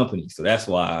 500 companies. So that's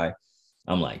why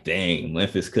I'm like, dang,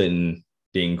 Memphis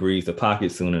didn't grease the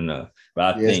pocket soon enough.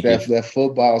 But I yes, think that if that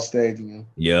football stadium.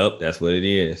 yep, that's what it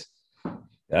is.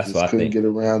 That's Just what I couldn't think get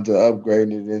around to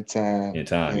upgrading it in time. in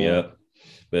time. Yeah, Yep.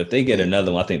 But if they get yeah,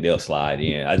 another one, I think they'll slide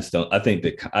in. I just don't. I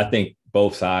think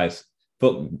both sides.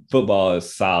 Football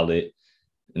is solid,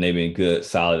 and they've been good,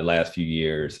 solid the last few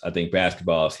years. I think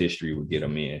basketball's history would get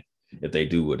them in if they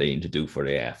do what they need to do for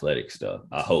their athletic stuff.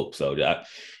 I hope so.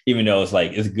 Even though it's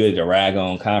like it's good to rag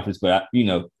on conference, but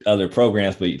other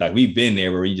programs, but like we've been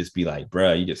there where you just be like,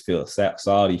 bruh, you just feel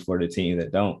salty for the teams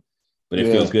that don't. But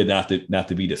it feels good not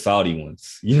to be the salty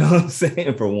ones. You know what I'm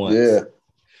saying? For once. Yeah.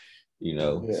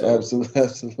 So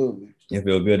Absolutely. It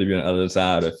feels good to be on the other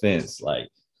side of the fence. Like,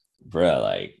 bruh,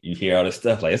 like you hear all this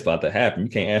stuff, like it's about to happen. You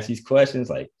can't ask these questions.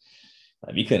 Like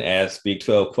you couldn't ask Big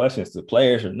 12 questions to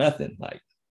players or nothing. Like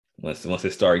once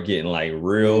it started getting like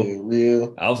real,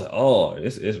 I was like, oh,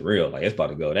 it's real. Like it's about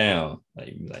to go down.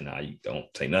 Like nah, you don't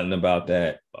say nothing about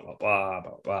that. Blah blah blah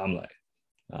blah blah. I'm like,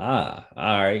 all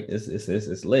right,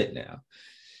 it's lit now.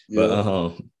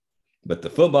 Yeah. But the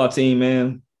football team,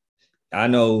 man, I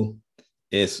know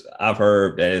I've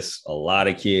heard that it's a lot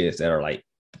of kids that are like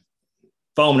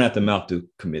foaming at the mouth to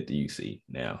commit to UC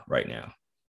right now.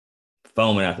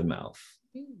 Foaming at the mouth.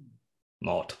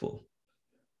 Multiple.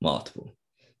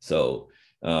 So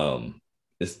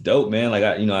it's dope, man. Like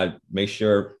I make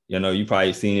sure, you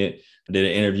probably seen it. I did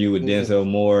an interview with Denzel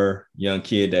Moore, young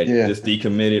kid that just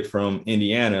decommitted from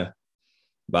Indiana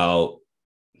about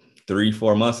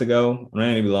 3-4 months ago,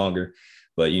 maybe longer.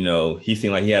 But he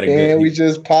seemed like he had a good. We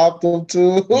just popped him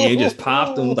too. Yeah, he just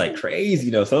popped him like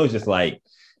crazy, So it was just like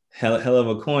hell of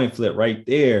a coin flip right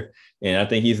there. And I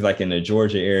think he's like in the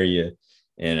Georgia area.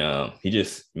 And he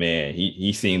just, man,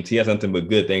 he has something but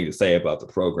good things to say about the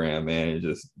program, man. It's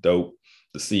just dope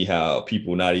to see how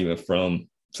people not even from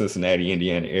Cincinnati,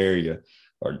 Indiana area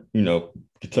or,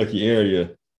 Kentucky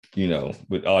area,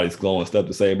 with all this glowing stuff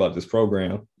to say about this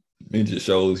program. It just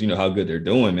shows, how good they're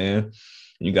doing, man.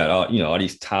 And you got all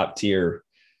these top tier,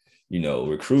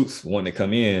 recruits wanting to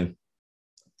come in.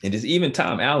 And just even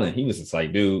Tom Allen, he was just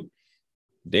like, dude,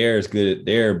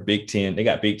 they're Big Ten. They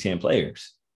got Big Ten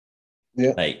players.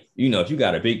 Yeah. Like, if you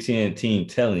got a Big Ten team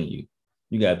telling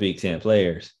you got Big Ten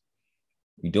players,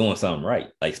 you're doing something right.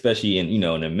 Like, especially in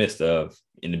the midst of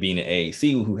being an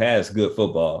AAC who has good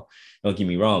football. Don't get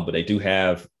me wrong, but they do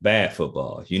have bad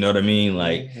football. You know what I mean?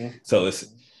 Like, so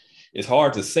it's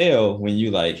hard to sell when you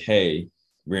like, hey,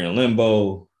 we're in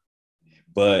limbo,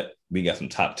 but we got some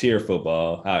top tier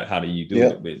football. How do you do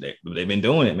it? But they've been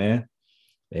doing it, man.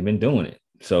 They've been doing it.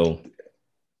 So,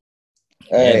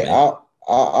 hey,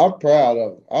 I'm proud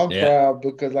of them. I'm proud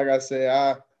because, like I said,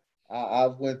 I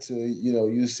went to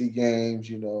UC games.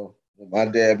 With my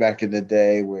dad back in the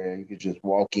day, where you could just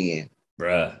walk in,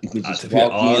 bruh. You could just I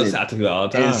took it all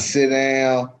the time and sit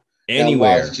down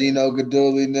anywhere. And watch Gino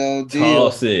Gadulli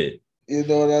toss it. You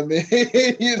know what I mean?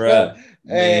 Bruh,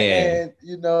 and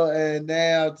and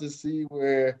now to see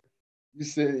where you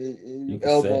sit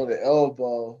elbow to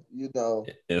elbow,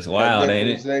 it's wild, ain't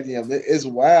it? Stadium. It's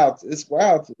wild. It's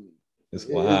wild to me. It's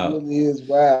wild. It really is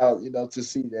wild, to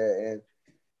see that. And,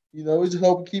 we just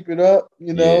hope to keep it up,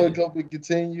 and hope we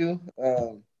continue.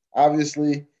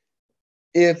 Obviously,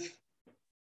 I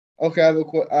have a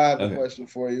question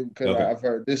for you because I've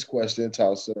heard this question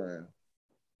tossed around.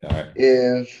 All right.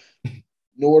 If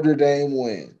Notre Dame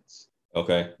wins,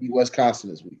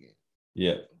 Wisconsin this weekend.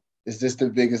 Yeah. Is this the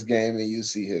biggest game in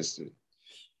UC history?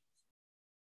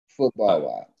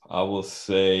 Football-wise. I will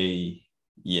say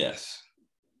yes.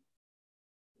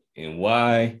 And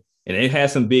why? And it had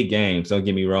some big games. Don't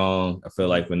get me wrong. I feel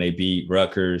like when they beat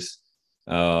Rutgers,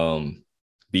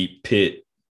 beat Pitt.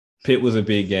 Pitt was a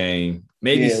big game.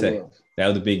 Maybe that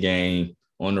was a big game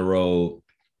on the road.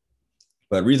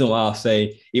 But the reason why I'll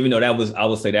say, even though I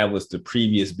would say that was the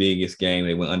previous biggest game,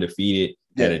 they went undefeated,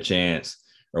 had a chance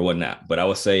or whatnot. But I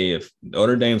would say if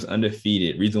Notre Dame's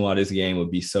undefeated, reason why this game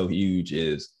would be so huge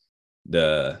is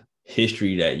the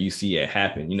history that UC had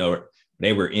happened.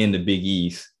 They were in the Big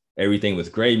East. Everything was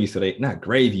gravy. So they, not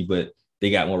gravy, but they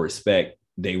got more respect.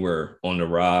 They were on the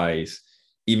rise.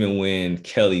 Even when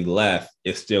Kelly left,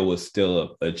 it still was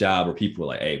a job where people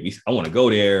were like, hey, I want to go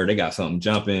there. They got something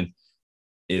jumping.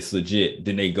 It's legit.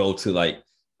 Then they go to like,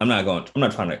 I'm not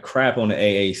trying to crap on the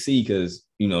AAC because,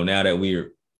 now that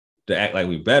we're to act like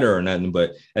we better or nothing,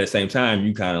 but at the same time,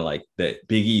 you kind of like that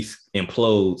Big East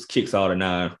implodes, kicks all the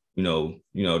nine,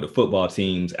 the football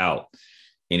teams out.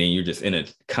 And then you're just in a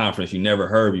conference you never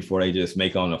heard before. They just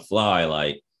make on the fly.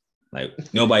 Like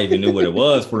nobody even knew what it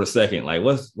was for a second. Like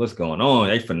what's going on?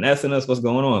 They finessing us. What's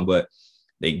going on? But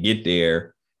they get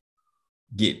there,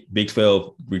 Big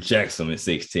 12 rejects them at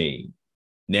 16.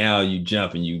 Now you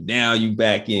jump and you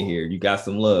back in here. You got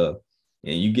some love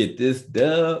and you get this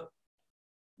dub.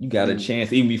 You got a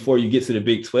chance even before you get to the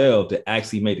Big 12 to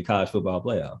actually make the college football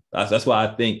playoff. That's why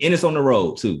I think, and it's on the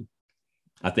road too.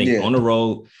 I think on the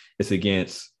road, it's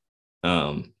against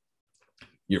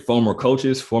your former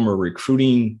coaches, former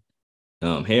recruiting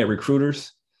head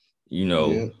recruiters,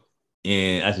 and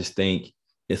I just think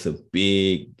I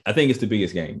think it's the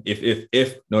biggest game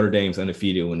if Notre Dame's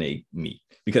undefeated when they meet,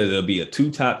 because it'll be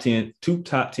two top 10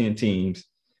 teams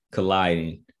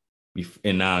colliding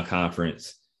in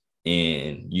non-conference,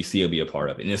 and UC will be a part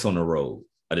of it, and it's on the road.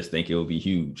 I just think it will be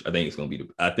huge. I think it's going to be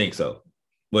I think so.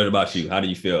 What about you? How do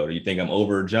you feel? Do you think I'm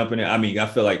over jumping it? I mean, I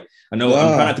feel like I'm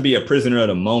trying not to be a prisoner of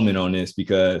the moment on this,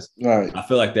 because I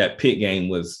feel like that Pitt game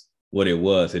was what it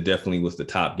was. It definitely was the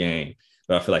top game.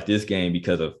 But I feel like this game,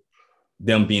 because of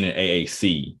them being an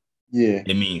AAC,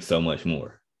 it means so much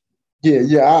more.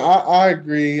 I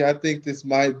agree. I think this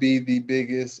might be the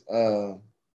biggest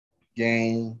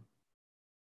game.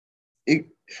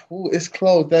 It's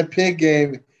close. That Pitt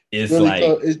game is really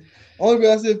close. Only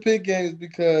reason I said Pitt game is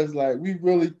because we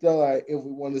really thought if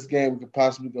we won this game, we could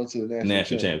possibly go to the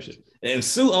national championship. And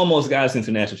Sue almost got us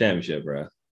into national championship, bro.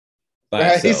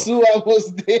 Sue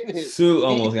almost did it. Sue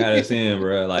almost got us in,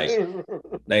 bro. Like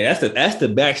that's the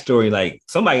backstory. Like,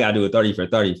 somebody got to do a 30 for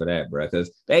 30 for that, bro.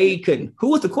 Because they couldn't. Who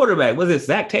was the quarterback? Was it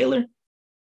Zach Taylor?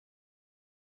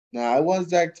 Nah, it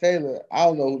wasn't Zach Taylor. I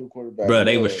don't know who the quarterback was. Bro,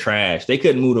 they was trash. They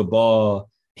couldn't move the ball.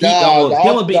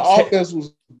 The offense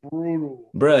was brutal.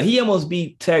 Bro, he almost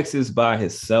beat Texas by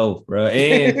himself, bro.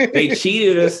 And they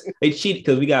cheated us. They cheated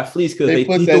because we got fleeced because he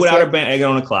threw it out of bag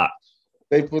on the clock.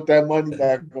 They put that money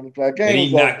back on the clock. And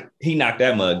he knocked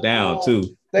that mug down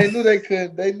too. They knew they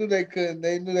couldn't. They knew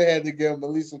they had to give him at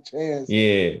least a chance.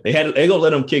 Yeah, they gonna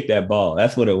let him kick that ball.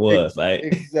 That's what it was.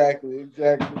 Exactly.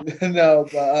 No,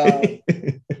 but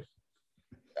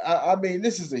I mean,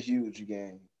 this is a huge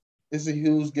game. It's a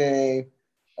huge game.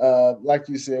 Like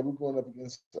you said, we're going up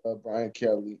against Brian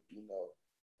Kelly,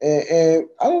 and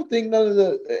I don't think none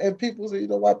of and people say,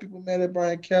 why people mad at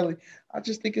Brian Kelly. I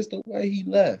just think it's the way he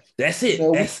left. That's it.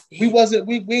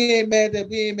 We ain't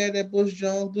mad at Bush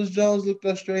Jones. Bush Jones looked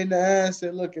us straight in the eye and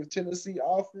said, look, if Tennessee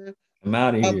offering, I'm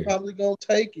out of here. I'm probably gonna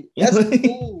take it. That's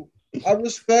cool. I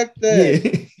respect that.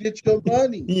 Yeah. Get your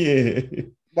money. Yeah.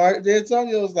 Mark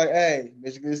D'Antonio was like, hey,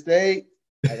 Michigan State,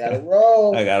 I gotta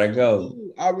roll. I gotta go.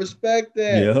 Ooh, I respect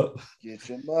that. Yep. Get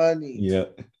your money.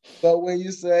 Yep. But when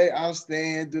you say I'm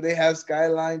staying, do they have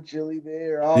Skyline Chili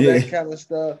there? All that kind of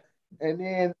stuff. And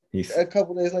then a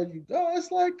couple days later, you go.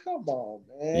 It's like, come on,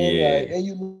 man. Yeah. And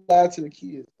you lie to the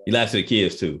kids. You lie to the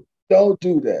kids too. Don't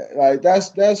do that.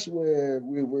 That's where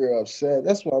we're upset.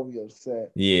 That's why we're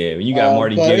upset. Yeah. When you got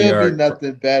Marty Gilliard. It'd be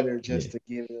nothing better just to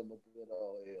give him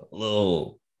a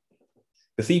little.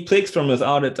 Because he picks from us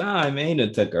all the time, man. He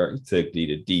took me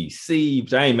to DC,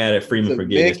 but I ain't mad at Freeman for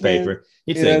getting his paper.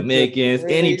 He took Mickens,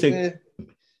 and he took.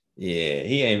 Yeah,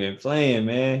 he ain't been playing,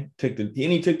 man. He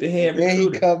took the head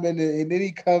recruiter. And then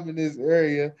he come in this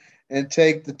area and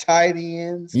take the tight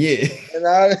ends. Yeah. And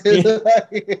I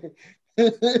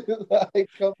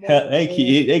come on,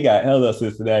 they got hella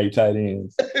Cincinnati tight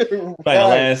ends. Right.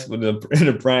 Last with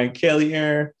the Brian Kelly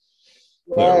era,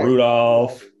 with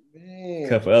Rudolph. A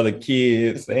couple other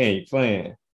kids, they ain't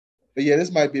playing. But yeah,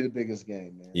 this might be the biggest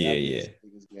game, man. Yeah. The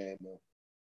biggest game,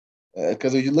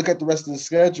 because if you look at the rest of the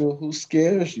schedule, who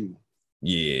scares you?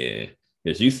 Yeah,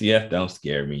 because UCF don't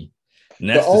scare me.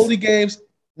 The only games,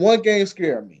 one game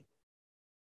scare me.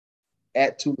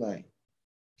 At Tulane.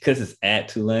 Because it's at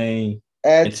Tulane.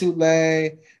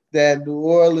 Tulane. That New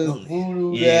Orleans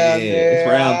voodoo down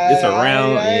there. It's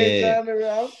around.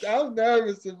 I'm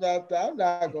nervous about that. I'm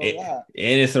not gonna lie.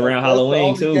 And it's around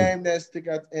Halloween the too. Game that stick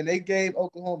out, and they gave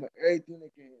Oklahoma everything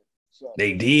they can. So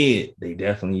they did. They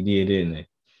definitely did, didn't they?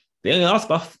 They only lost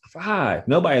by 5.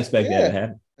 Nobody expected that to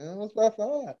happen. They lost by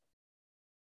 5.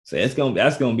 So that's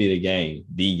gonna be the game,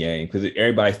 because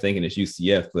everybody's thinking it's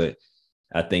UCF, but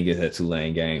I think it's a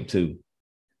Tulane game too.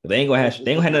 But they ain't gonna have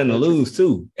nothing to lose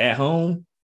too at home.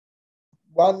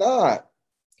 Why not?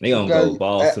 They gonna go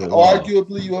balls to the wall.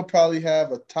 Arguably, you'll probably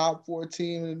have a top 4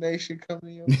 team in the nation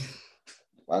coming in.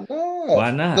 Why not?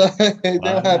 Why not? They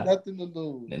don't have nothing to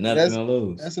lose. Nothing to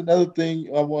lose. That's another thing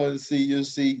I wanted to see. You'll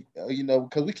see,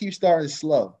 because we keep starting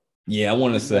slow. Yeah, I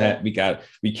want to say we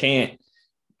can't.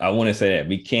 I want to say that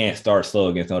we can't start slow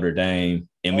against Notre Dame,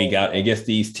 and against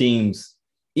these teams.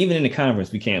 Even in the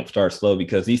conference, we can't start slow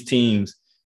because these teams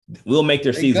will make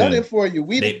their season. Got it for you.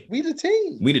 We the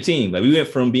team. We the team. Like, we went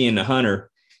from being the hunter,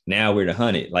 now we're the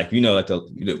hunted. Like,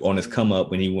 on his come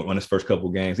up when he won his first couple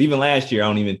games. Even last year, I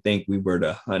don't even think we were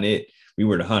the hunted. We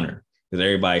were the hunter because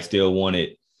everybody still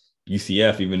wanted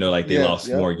UCF, even though they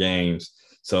lost more games.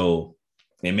 So,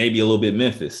 and maybe a little bit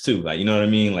Memphis too. Like, you know what I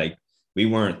mean? Like, we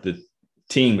weren't the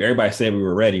team. Everybody said we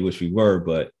were ready, which we were,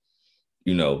 but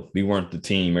we weren't the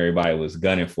team everybody was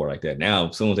gunning for like that. Now,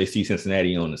 as soon as they see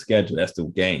Cincinnati on the schedule, that's the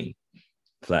game.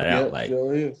 Flat out. Yep,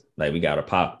 sure is. Like we gotta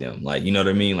pop them. Like, you know what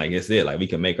I mean? Like it's it. Like we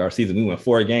can make our season. We went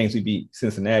 4 games, we beat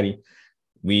Cincinnati.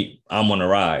 I'm on the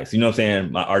rise. You know what I'm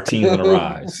saying? Our team's on the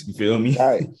rise. You feel me?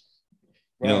 Right.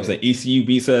 You know what I'm saying? ECU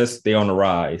beats us, they on the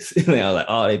rise. They're like,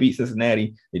 oh, they beat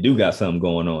Cincinnati. They do got something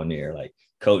going on there. Like,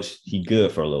 coach, he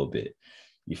good for a little bit.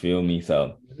 You feel me?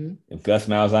 So if Gus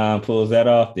Malzahn pulls that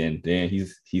off, then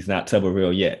he's not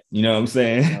Tuberville yet. You know what I'm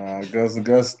saying? Gus is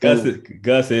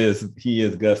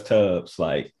Gus Tubbs.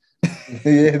 Like,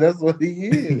 yeah, that's what he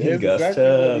is. That's Gus exactly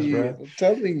Tubbs, what he bro. is. I'm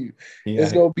telling you,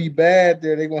 it's gonna be bad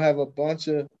there. They're gonna have a bunch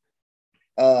of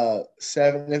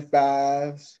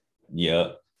 7-5s.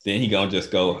 Yep. Then he gonna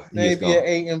just go maybe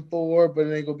an 8-4, but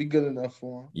it ain't gonna be good enough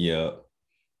for him.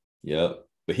 Yep.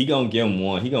 But he gonna give him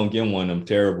one. He gonna give him one of them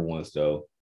terrible ones though.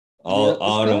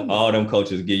 All them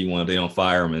coaches give you one. They don't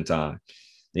fire them in time.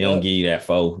 They don't give you that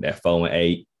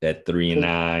 4-8, that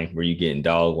 3-9, where you getting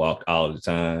dog walked all the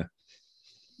time.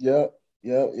 Yep.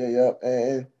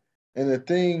 And the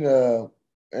thing,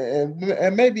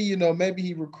 and maybe maybe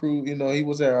he recruit. He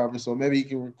was at Auburn, so maybe he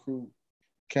can recruit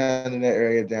kind of that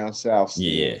area down south. Still.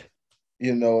 Yeah.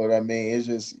 You know what I mean? It's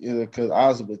just because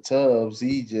Osborne Tubbs,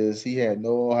 he had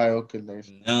no Ohio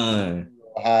connection. None.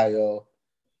 Ohio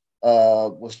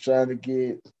was trying to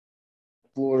get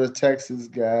Florida, Texas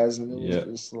guys, and it was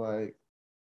just like,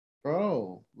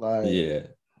 bro, like,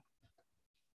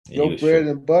 your bread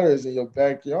and butter is in your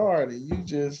backyard, and you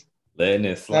just letting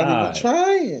it slide. Not even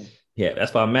trying. Yeah,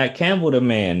 that's why Matt Campbell the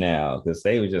man now, because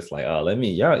they were just like, oh,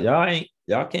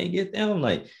 y'all can't get them.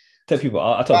 Like, I tell people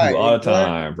all the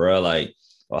time, bro. Like,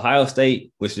 Ohio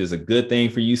State, which is a good thing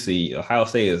for UC, Ohio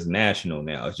State is national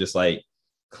now. It's just like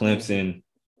Clemson,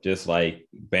 just like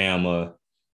Bama,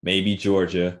 maybe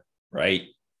Georgia, right?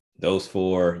 Those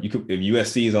 4. If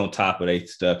USC is on top of their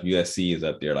stuff, USC is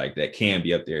up there. Like, that can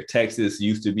be up there. Texas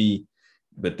used to be,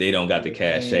 but they don't got the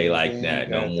cachet like that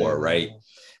no more, right?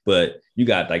 But you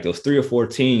got like those 3 or 4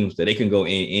 teams that they can go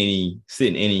sit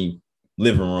in any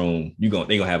living room. They're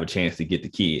gonna have a chance to get the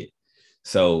kid.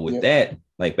 So with that,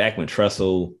 like back when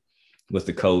Tressel was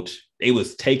the coach, they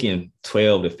was taking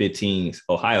 12 to 15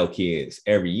 Ohio kids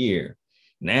every year.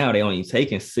 Now they only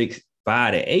taking 6,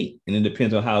 5 to 8, and it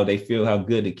depends on how they feel, how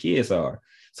good the kids are.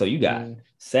 So you got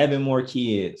 7 more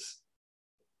kids,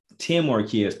 10 more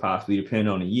kids possibly, depending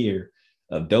on the year,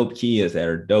 of dope kids that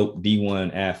are dope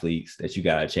D1 athletes that you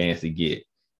got a chance to get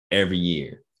every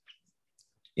year.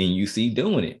 And you see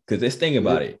doing it. Because let's think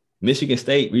about it. Michigan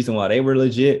State, reason why they were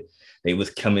legit, they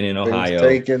was coming in Ohio.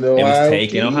 They was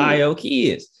taking Ohio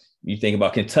kids. You think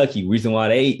about Kentucky, reason why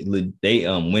they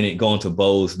going to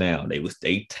bowls now.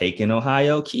 They taking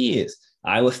Ohio kids.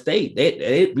 Iowa State,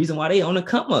 they reason why they on the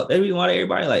come up. That reason why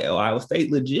everybody like, oh, Iowa State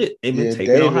legit. They've been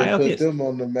taking Ohio kids. Put them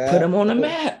on the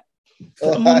map.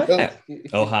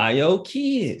 Ohio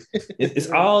kids. It's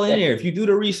all in there. If you do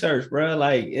the research, bro,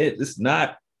 like it's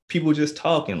not people just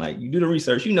talking. Like, you do the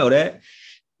research, you know that.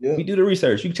 Yeah. You do the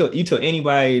research. You tell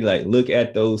anybody, like, look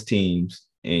at those teams,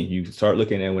 and you start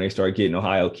looking at when they start getting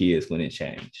Ohio kids when it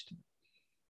changed.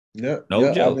 No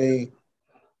joke. I mean,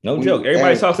 no joke.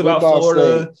 Everybody talks about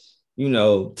Florida,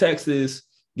 Texas.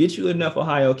 Get you enough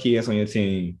Ohio kids on your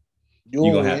team.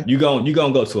 You're gonna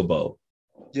go to a bowl.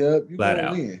 Yeah, you flat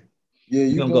out. Win. Yeah,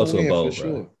 you're gonna go to a bowl, for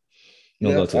sure.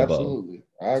 You're gonna go to a bowl. Absolutely.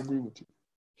 I agree with you.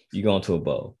 You're going to a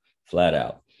bowl, flat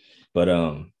out. But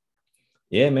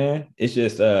yeah, man, it's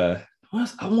just I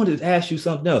wanted to ask you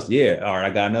something else. Yeah, all right. I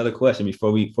got another question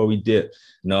before we dip.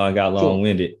 No, I got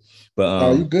long-winded,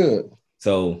 but you good.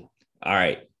 So, all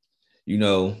right,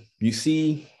 you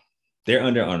see, they're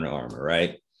under Armour,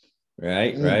 right?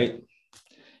 Right,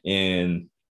 and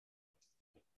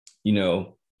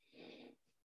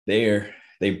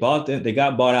they bought them. They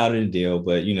got bought out of the deal,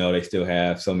 but they still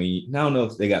have so many. I don't know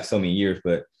if they got so many years,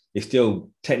 but they still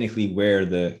technically wear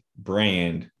the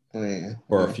brand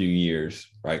for a few years,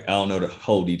 right? I don't know the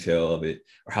whole detail of it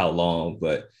or how long,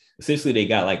 but essentially they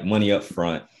got like money up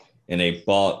front and they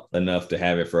bought enough to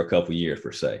have it for a couple years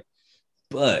per se.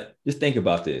 But just think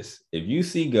about this. If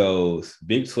UC goes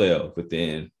Big 12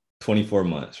 within 24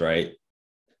 months, right?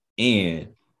 And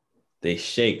they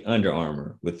shake Under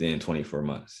Armour within 24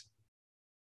 months.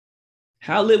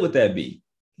 How lit would that be?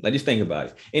 Like, just think about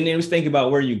it. And then just think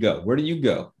about where you go. Where do you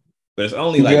go? But it's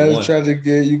only like one. You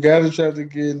gotta try to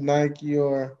get Nike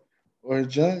or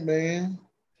Jumpman.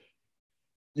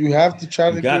 You have to try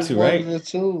to get one of the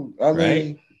two. I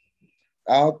mean,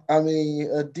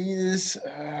 Adidas.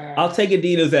 I'll take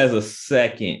Adidas as a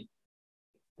second.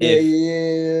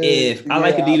 If I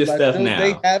like Adidas stuff now.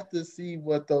 They have to see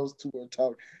what those two are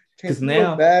Can Because you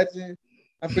now, imagine?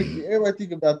 I think everybody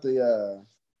think about the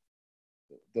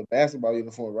basketball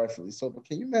uniform rightfully so, but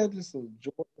can you imagine some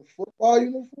Jordan football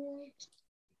uniforms?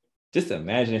 just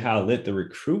imagine how lit the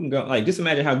recruiting go. Like, just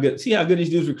imagine how good. See how good these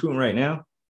dudes recruiting right now.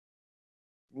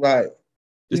 Right.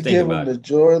 You Just think give them about the it.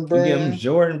 Jordan You give them brand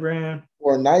Jordan brand,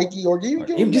 or Nike, or you or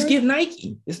give even them just Nike. give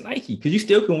Nike. It's Nike because you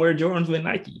still can wear Jordans with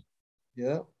Nike.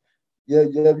 Yeah. Yeah,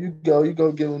 yeah. You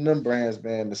go give them brands,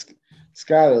 man. The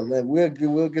sky the limit.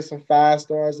 We'll get some 5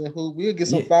 stars in hoop. We'll get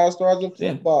some Yeah, 5 stars in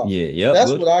yeah, football. yeah. Yep.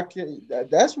 That's what I can.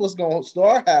 That's what's gonna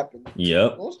start happening.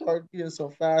 Yep. We'll start getting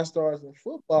some 5 stars in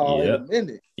football in a Yep.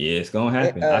 minute. Yeah, it's gonna And,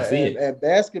 happen. I see it. and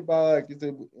basketball, like you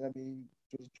said, I mean,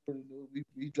 it was pretty new.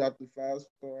 We dropped the 5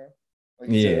 star. Like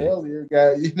you said Yeah. earlier,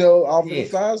 got offer the Yeah.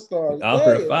 5 star Offer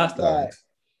a today, and five I'm star. like,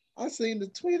 I seen the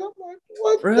tweet. I'm like,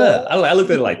 what Bruh, the? I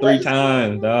looked at it like three What is going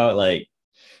times, on? dog. Like,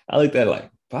 I looked at it like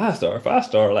 5 star, 5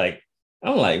 star. Like,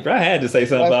 I'm like, bro, I had to say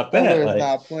something Wes about that. Miller is Like,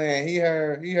 not playing. He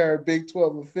heard Big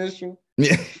 12 official.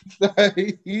 yeah,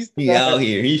 He he out started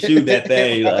here. He shoot that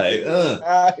thing like,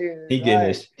 out here,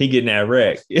 right? he getting that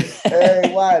wreck. Hey,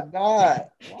 why not?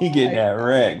 He getting Why that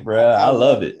wreck, not? bro. I I love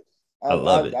love it. it. I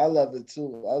love it. I love it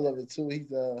too. I love it too.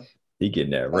 He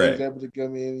getting that He was wreck. able to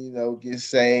come in, get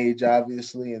Sage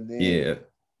obviously, and then Yeah.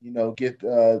 get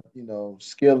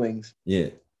Skillings. Yeah.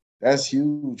 That's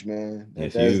huge, man.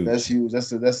 It's That's huge. huge.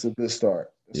 That's a good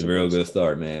start. It's That's a a real great good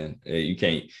start. start, man. You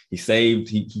can't.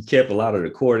 He kept a lot of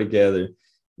the core together.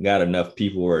 Got enough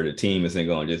people where the team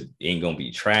ain't gonna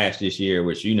be trash this year.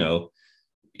 Which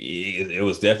it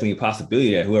was definitely a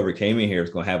possibility that whoever came in here was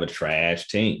gonna have a trash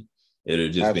team.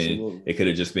 Absolutely. It could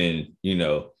have just been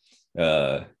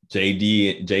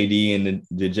JD and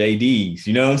the JDs.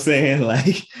 You know what I'm saying?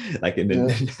 Like in the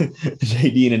Yeah.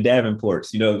 JD and the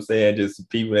Davenports. You know what I'm saying? Just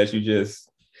people that you just.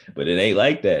 But it ain't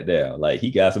like that now. Like he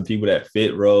got some people that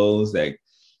fit roles, that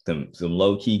some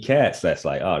low key cats that's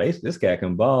like, oh, this cat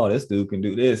can ball. This dude can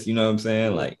do this. You know what I'm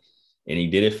saying? Like, and he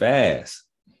did it fast.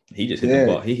 He just hit the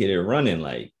ball. He hit it running.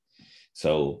 Like,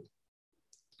 so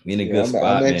in a good I'm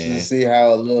spot, anxious to man. see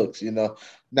how it looks.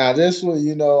 Now this one,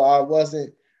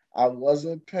 I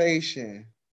wasn't patient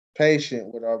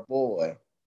with our boy.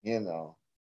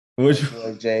 Which Our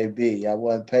boy JB. I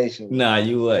wasn't patient with nah, him.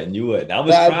 you wouldn't. You wouldn't. I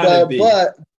was But trying to but be.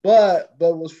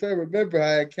 but was fair. Remember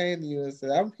how I came to you and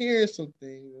said, I'm hearing some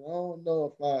things. I don't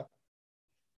know if I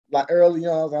like early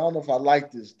on. I don't know if I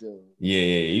like this dude. Yeah,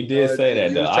 you did say And that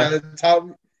you though. was trying to talk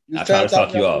me. You was I tried trying to to talk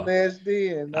talk me you off the off. ledge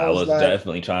then, and I was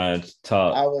definitely trying to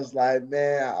talk. I was like,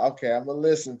 man, okay, I'm gonna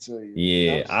listen to you. And I'm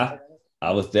Yeah, just like,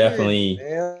 I was I'm hearing you, definitely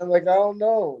man. Like, I don't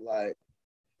know. Like,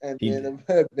 and he then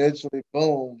eventually,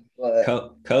 boom. But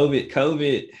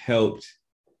COVID helped.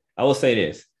 I will say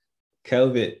this: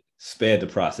 COVID sped the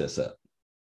process up.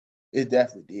 it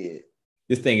definitely did.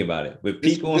 Just think about it. With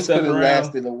people and This stuff could have around,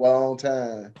 lasted a long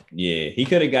time. yeah, he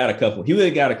could have got a couple. He would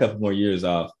have got a couple more years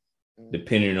off, Mm.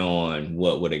 depending on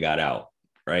what would have got out.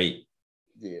 Right?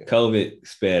 Yeah. COVID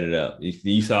sped it up.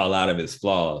 You saw a lot of his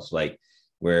flaws, like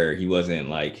where he wasn't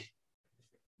like,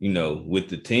 with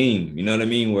the team. You know what I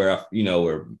mean? Where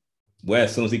West,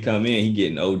 as soon as he come in, he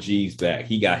getting OGs back.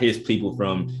 He got his people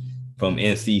from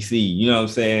NCC. You know what I'm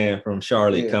saying? From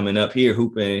Charlotte Yeah. coming up here,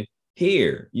 hooping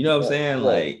here. You know what I'm saying? Yeah.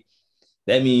 Like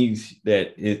that means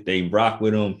that if they rock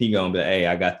with him, he gonna be, hey,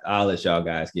 I'll let y'all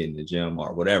guys get in the gym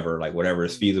or whatever, like whatever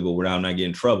is feasible without not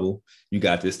getting in trouble. You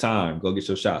got this time. Go get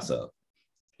your shots up.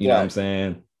 You know what I'm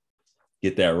saying?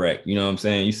 Get that wreck. You know what I'm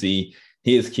saying? You see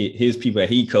his people that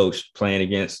he coached playing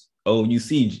against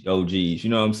OUC OGs. You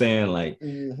know what I'm saying? Like,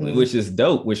 which is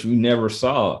dope, which we never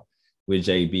saw with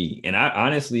JB. And I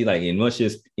honestly, like, in much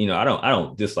as I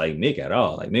don't dislike Nick at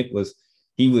all. Like Nick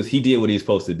he did what he's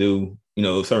supposed to do.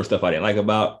 Certain stuff I didn't like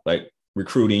about like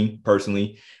recruiting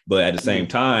personally, but at the same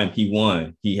time, he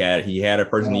won. He had a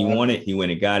person he wanted. He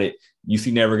went and got it.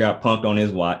 UC never got punked on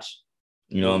his watch.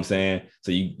 You know what I'm saying?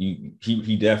 So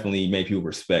he definitely made people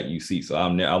respect UC. So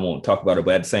I won't talk about it,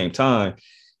 but at the same time,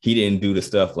 he didn't do the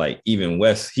stuff like even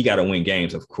West. He got to win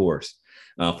games, of course,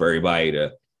 for everybody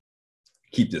to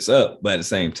keep this up. But at the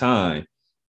same time,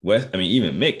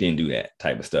 even Mick didn't do that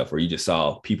type of stuff where you just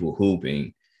saw people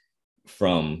hooping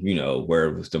from where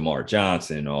it was DeMar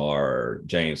Johnson or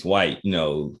James White,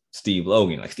 Steve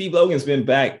Logan. Like Steve Logan's been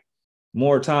back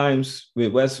more times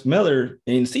with Wes Miller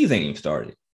and the season ain't even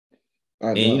started.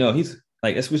 And he's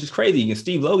like, that's which is crazy. And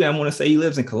Steve Logan, I want to say he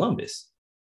lives in Columbus.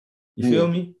 You feel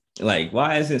me? Like,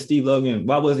 why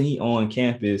wasn't he on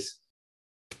campus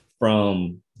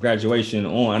from graduation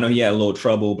on? I know he had a little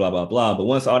trouble, blah, blah, blah. But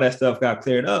once all that stuff got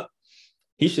cleared up,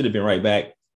 he should have been right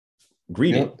back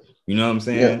greeted. You know what I'm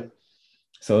saying?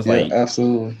 So it's Yeah, like,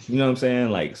 absolutely. you know what I'm saying?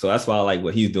 Like, so that's why I like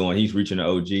what he's doing. He's reaching the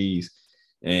OGs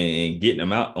and getting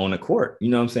them out on the court. You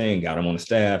know what I'm saying? Got them on the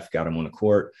staff, got them on the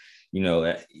court. You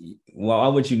know, why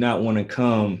would you not want to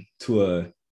come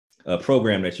to a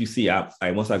program that you see?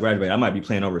 Once I graduate, I might be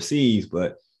playing overseas,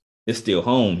 but it's still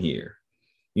home here.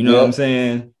 You know what I'm Yep.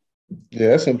 saying? Yeah,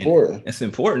 that's important. It's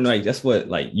important. Like that's what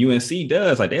like UNC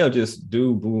does. Like they'll just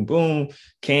do boom, boom.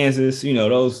 Kansas, you know,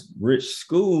 those rich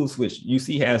schools, which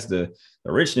UC has the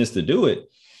richness to do it.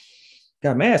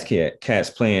 Got mass cats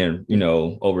playing, you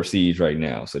know, overseas right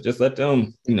now. So just let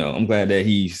them, you know, I'm glad that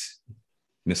he's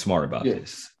been smart about Yeah,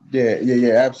 this.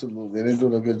 yeah, absolutely. They're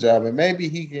doing a good job, and maybe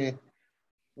he can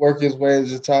work his way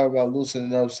to talk about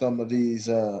loosening up some of these.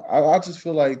 I just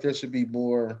feel like there should be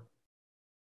more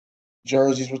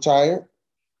jerseys retired.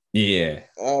 Yeah.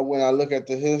 When I look at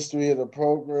the history of the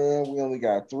program, we only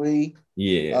got three.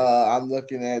 Yeah. I'm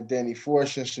looking at Danny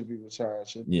Fortune should be retired.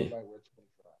 Should Yeah. nobody wear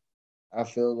 25. I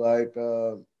feel like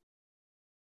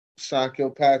Sean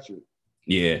Kilpatrick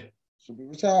Yeah. should be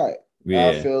retired. I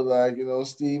Yeah. feel like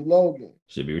Steve Logan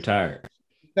Should be retired.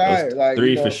 Those retired. Like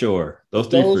three for sure. Those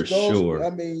three for those. I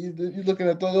sure. mean, you're looking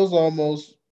at those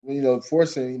almost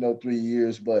forcing 3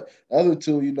 years, but the other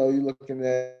two, you're looking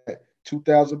at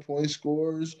 2,000 point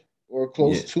scores or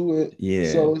close Yeah. to it.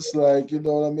 Yeah. So it's like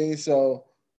what I mean. So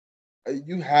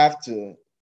you have to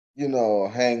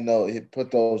hang those,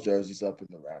 put those jerseys up in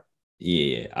the rack.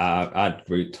 Yeah. I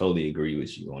totally agree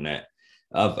with you on that.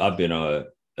 I've been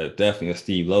definitely a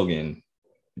Steve Logan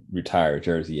retired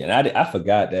jersey, and I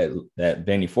forgot that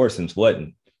Danny Forson's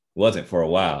wasn't for a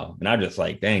while, and I'm just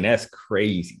like, dang, that's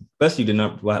crazy. Especially the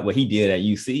number what he did at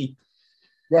UC.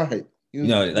 Right. He You was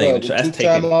know, like the that's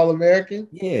two-time taking. All-American.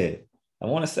 Yeah, I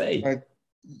want to say. Like,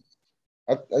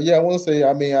 yeah, I want to say.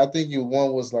 I mean, I think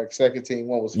one was like second team,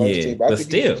 one was first Yeah, team, but I but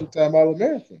think he was a still, two-time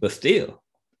All-American. but still,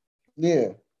 Yeah.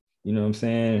 you know what I'm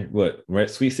saying? What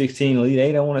Sweet 16, Elite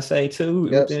Eight, I want to say too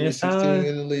Yep. within Sweet his 16 time.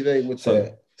 in the Elite Eight with So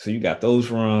that. so you got those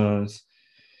runs.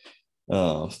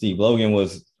 Steve Logan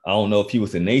was, I don't know if he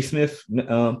was the Naismith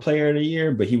player of the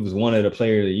year, but he was one of the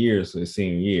player of the years for the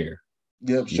senior year.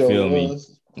 Yep. You Sure feel me?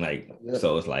 was. Like, Yep.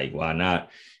 so it's like, why not?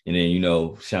 And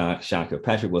then, Sean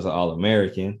Kilpatrick was an All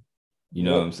American. You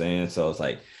know what I'm Yep. saying? So it's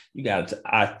like,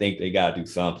 I think they got to do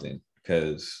something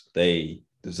because they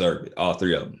deserve it. All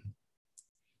three of them.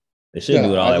 They should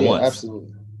do it all at Yeah, once.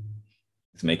 absolutely.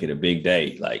 Let's make it a big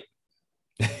day. Like,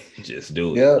 just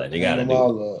do it. Like, Yep. they Hang got to them do it.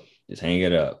 all up. Just hang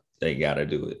it up. They got to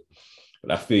do it.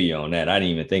 But I feel you on that. I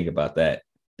didn't even think about that.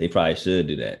 They probably should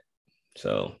do that.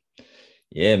 So,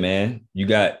 yeah, man. You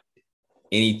got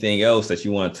anything else that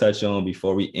you want to touch on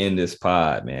before we end this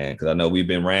pod, man? Because I know we've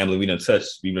been rambling. We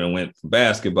done went from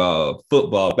basketball,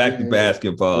 football, back to Yeah,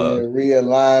 basketball.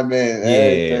 realignment,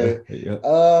 Yeah. everything. Yeah.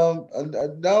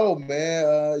 No, man.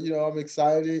 I'm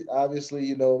excited. Obviously,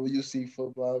 you see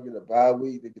football get a bye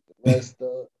week, they get the rest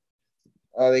up.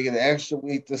 They get an extra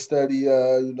week to study,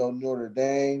 Notre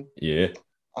Dame. Yeah.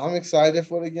 I'm excited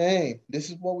for the game. This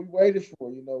is what we waited for.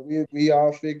 We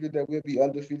all figured that we'd be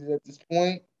undefeated at this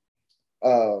point.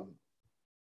 Um,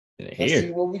 let's see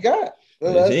Here. what we got. It's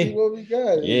Let's see here. what we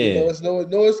got. Yeah. It's no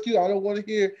excuse. I don't want to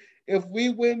hear if we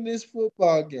win this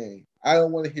football game. I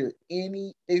don't want to hear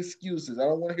any excuses. I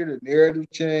don't want to hear the narrative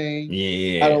change. I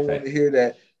Yeah. don't want to hear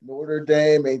that Notre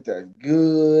Dame ain't that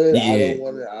good. I don't Yeah.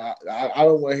 want to. I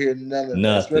don't want to hear none of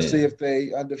that, especially Nothing. if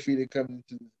they undefeated coming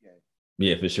into this game.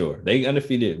 Yeah, for sure. They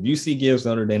undefeated. UC gives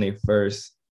Notre Dame their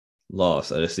first loss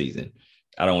of the season.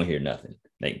 I don't want to hear nothing.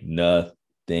 Like nothing.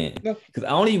 No. Because I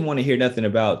don't even want to hear nothing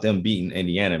about them beating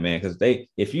Indiana, man. Because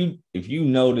if you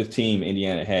know the team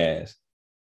Indiana has,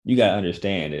 you gotta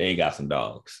understand that they got some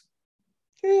dogs.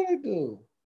 Yeah, they do.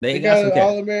 They They got got some an cat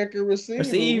All-American receiver. We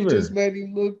just receiver. made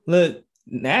him look Look,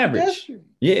 average. pedestrian.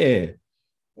 Yeah.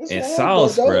 That's And fine, but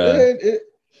Sauce, bruh.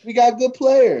 we got good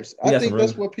players. We I got some think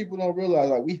that's real. what people don't realize.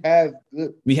 Like we have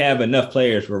good. We have enough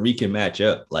players where we can match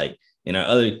up. Like, and our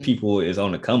other people is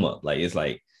on the come up. Like, it's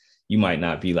like you might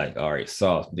not be like, all right,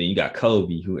 Sauce. Then you got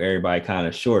Kobe, who everybody kind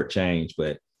of shortchanged,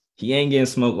 but he ain't getting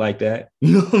smoked like that.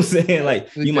 You know what I'm saying?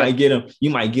 Like, you might get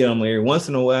him every once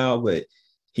in a while, but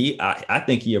I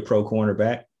think he a pro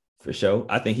cornerback for sure.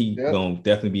 I think he gonna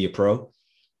definitely be a pro.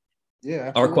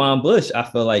 Yeah, Arquan Bush, I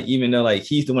feel like even though like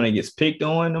he's the one that gets picked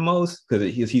on the most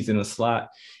because he's in the slot,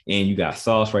 and you got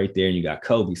Sauce right there, and you got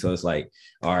Kobe, so it's like,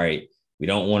 all right, we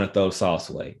don't want to throw Sauce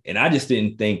away. And I just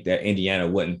didn't think that Indiana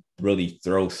wouldn't really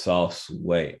throw Sauce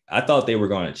away. I thought they were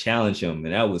going to challenge him,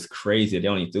 and that was crazy. They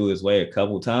only threw his way a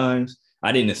couple times.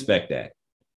 I didn't expect that.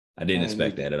 I didn't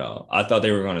expect that at all. I thought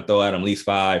they were going to throw at him at least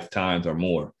 5 times or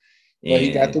more. But he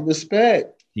got the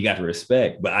respect. He got the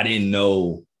respect, but I didn't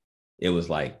know it was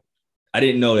like I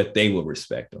didn't know that they would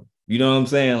respect him. You know what I'm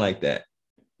saying? Like that.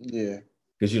 Yeah.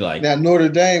 Because you're like, now Notre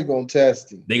Dame gonna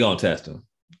test him. They gonna test him.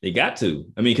 They got to.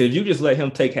 I mean, because if you just let him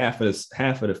take half of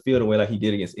the field away like he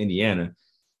did against Indiana,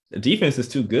 the defense is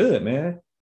too good, man.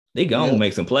 They gonna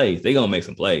make some plays. They gonna make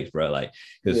some plays, bro. Like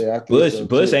because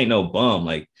Bush ain't no bum.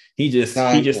 Like he just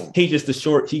the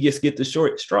short. He just get the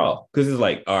short straw because it's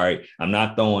like, all right, I'm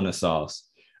not throwing the sauce.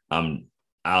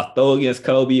 I'll throw against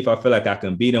Kobe if I feel like I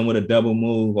can beat him with a double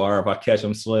move or if I catch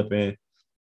him slipping.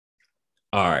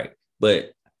 All right,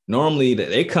 but normally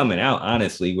they coming out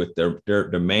honestly with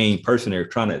their main person they're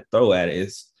trying to throw at it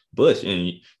is Bush,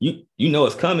 and you know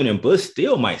it's coming, and Bush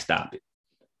still might stop it.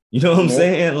 You know what I'm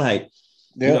saying? Like,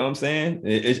 you know what I'm saying?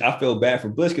 I feel bad for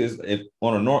Bush because if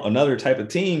on another type of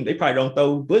team, they probably don't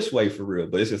throw Bush way for real.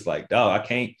 But it's just like, dog, I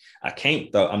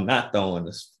can't throw. I'm not throwing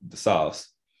the sauce.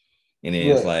 And then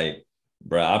it's like,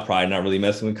 bro, I'm probably not really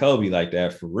messing with Kobe like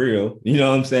that for real. You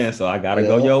know what I'm saying? So I gotta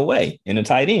go your way in the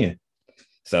tight end.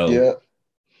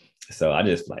 So I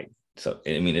just like,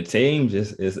 I mean, the team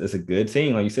just is a good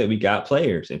team. Like you said, we got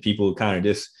players, and people kind of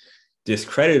just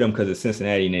discredit them because of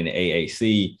Cincinnati and in the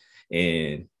AAC.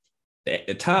 And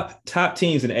the top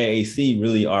teams in the AAC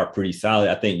really are pretty solid.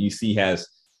 I think UC has,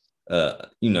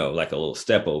 like a little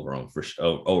step over them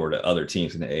over the other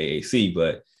teams in the AAC.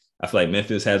 But I feel like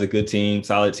Memphis has a good team,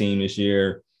 solid team this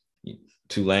year.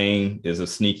 Tulane is a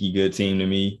sneaky good team to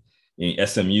me. In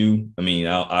SMU, I mean,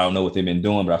 I don't know what they've been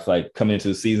doing, but I feel like coming into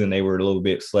the season, they were a little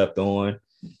bit slept on.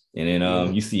 And then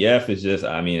UCF is just,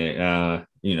 I mean, I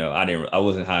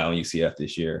wasn't high on UCF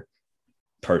this year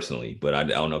personally, but I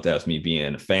don't know if that was me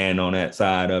being a fan on that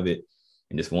side of it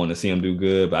and just wanting to see them do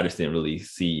good, but I just didn't really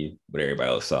see what everybody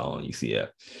else saw on UCF.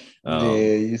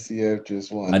 UCF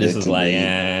just won. I just was like,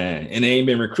 and they ain't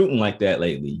been recruiting like that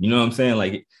lately. You know what I'm saying?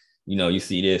 Like, you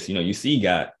see this, UC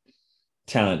got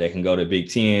talent that can go to Big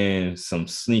Ten, some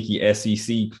sneaky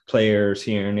SEC players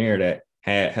here and there that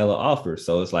had hella offers.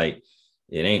 So it's like,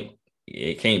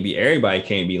 it can't be, everybody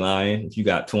can't be lying if you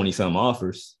got 20 some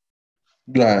offers.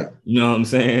 Right. You know what I'm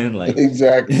saying? Like,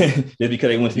 exactly. Just because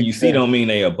they went to UC don't mean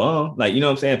they a bum. Like, you know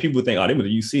what I'm saying? People think, they went to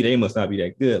UC, they must not be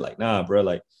that good. Like, nah, bro.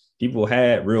 Like, people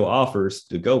had real offers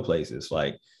to go places.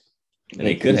 Like, and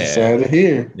they could have.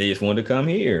 Here. They just wanted to come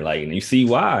here. Like, and you see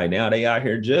why. Now they out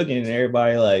here jugging and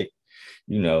everybody like,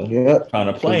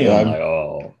 trying to play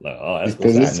them. That's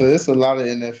because it's a lot of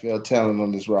NFL talent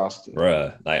on this roster.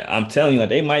 Bruh, like I'm telling you, like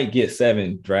they might get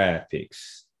 7 draft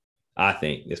picks. I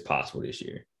think it's possible this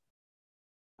year.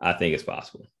 I think it's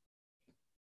possible.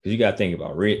 Because you got to think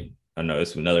about Ritt. I know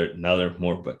it's another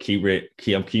more, but keep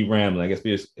rambling. I guess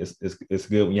it's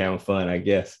good when you're having fun, I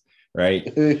guess, right?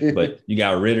 But you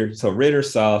got Ridder. So Ridder,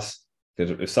 Sauce,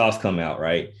 because if Sauce come out,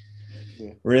 right?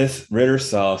 Yeah. Ridder,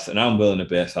 Sauce, and I'm willing to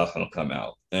bet Sauce gonna come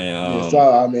out. And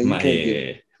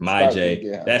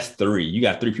Myjai, that's 3. You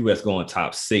got 3 people that's going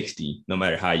top 60, no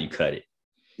matter how you cut it.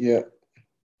 Yeah.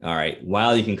 All right.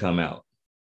 Wiley can come out.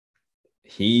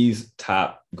 He's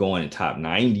going in top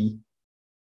 90.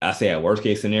 I say at worst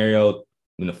case scenario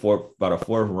in about a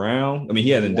 4th round. I mean,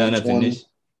 he hasn't done nothing this,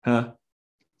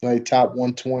 like top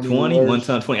 120.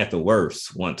 120 at the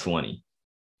worst, 120.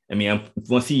 I mean,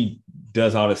 once he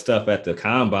does all this stuff at the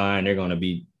combine, they're going to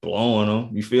be blowing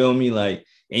him. You feel me? Like,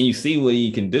 and you see what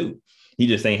he can do. He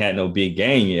just ain't had no big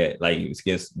game yet. Like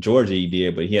against Georgia, he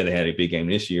did, but he hasn't had a big game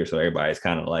this year. So everybody's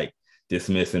kind of like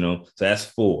dismissing him. So that's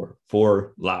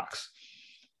 4 locks.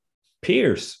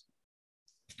 Pierce,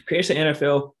 an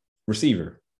NFL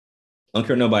receiver. I don't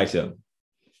care nobody tell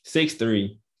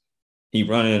 6'3". He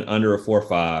running under a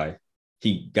 4.5.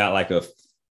 He got like a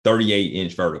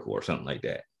 38-inch vertical or something like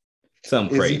that.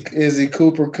 Something crazy. Is he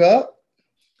Cooper Kupp?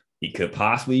 He could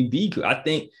possibly be. I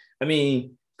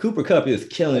mean, Cooper Kupp is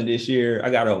killing this year.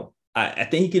 I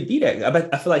think he could be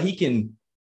that. I feel like he can.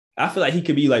 I feel like he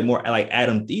could be like more like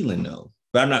Adam Thielen though.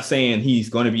 But I'm not saying he's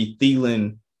going to be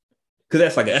Thielen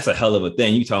because that's a hell of a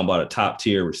thing. You talking about a top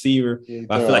tier receiver. Yeah,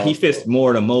 I feel like he fits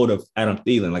more the mold of Adam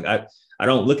Thielen. Like I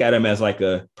don't look at him as like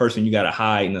a person you got to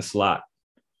hide in the slot.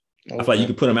 Okay. I feel like you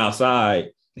could put him outside.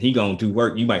 He gonna do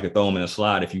work. You might could throw him in a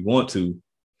slot if you want to,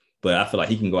 but I feel like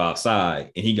he can go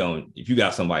outside and if you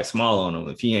got somebody small on him,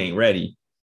 if he ain't ready,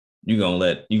 you gonna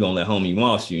let homie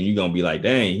moss you, and you gonna be like,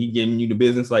 dang, he giving you the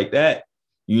business like that.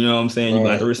 You know what I'm saying? You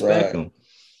got to respect him.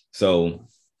 So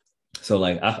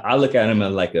like I look at him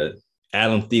as like a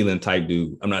Adam Thielen type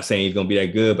dude. I'm not saying he's gonna be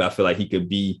that good, but I feel like he could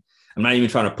be. I'm not even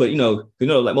trying to put,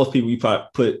 like most people, you probably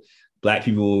put black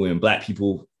people in black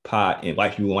people pot and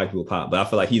white people in white people pot. But I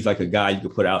feel like he's like a guy you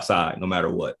could put outside no matter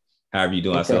what, however you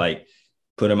do. Okay. I feel like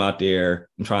put him out there.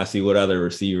 I'm trying to see what other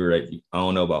receiver I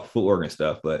don't know about footwork and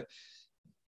stuff, but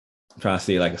I'm trying to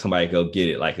see like somebody go get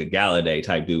it, like a Galladay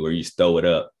type dude where you just throw it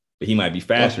up, but he might be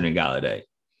faster Okay. than Galladay.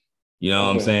 You know what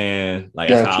I'm Okay. saying? Like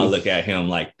that's how I Gotcha. look at him,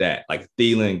 like that. Like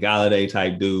Thielen, Galladay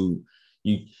type dude,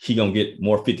 he gonna get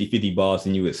more 50-50 balls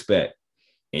than you expect.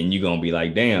 And you're gonna be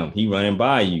like, damn, he running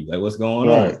by you. Like, what's going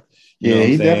Right. on? You know Yeah, what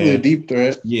I'm he definitely a saying? deep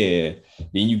threat. Yeah.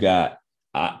 Then you got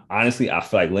honestly, I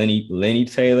feel like Lenny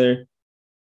Taylor,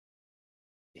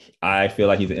 I feel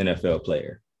like he's an NFL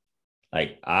player.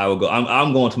 Like I will go,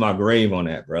 I'm going to my grave on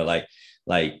that, bro. Like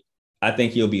I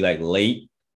think he'll be like late,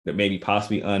 but maybe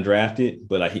possibly undrafted.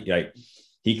 But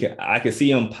he could I could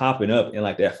see him popping up in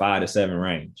like that 5 to 7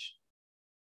 range.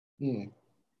 Hmm.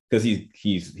 Because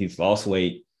he's lost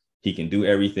weight, he can do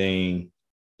everything,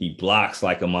 he blocks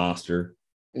like a monster,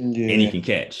 and he Yeah. can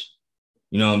catch.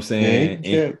 You know what I'm Yeah, he saying?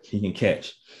 can And catch. he can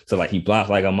catch. So like he blocks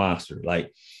like a monster.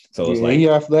 Like so it's Yeah, he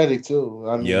like, athletic too.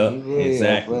 I mean, he yep, really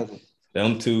exactly. athletic.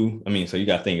 Them two. I mean, so you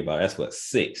got to think about it. That's what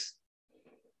 6.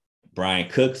 Brian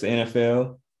Cook's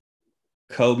NFL,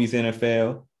 Kobe's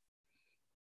NFL.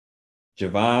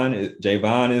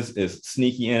 Javon is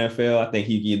sneaky NFL. I think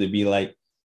he could either be like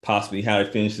possibly how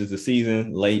it finishes the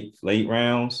season, late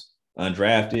rounds,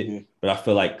 undrafted. Yeah. But I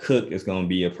feel like Cook is going to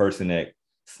be a person that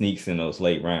sneaks in those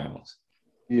late rounds.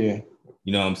 Yeah.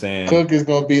 You know what I'm saying? Cook is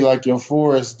gonna be like your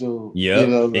Forrest dude. You Yep,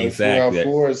 know, like for how exactly.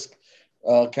 Forrest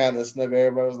kind of snuck.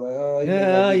 Everybody was like, oh, he may not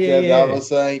Yeah, be yeah, catching. All of yeah. a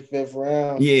sudden, he 5th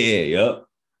round. Yeah, yep.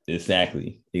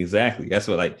 Exactly. That's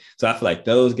what like. So I feel like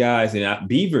those guys and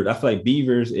Beavers. I feel like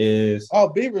Beavers is. Oh,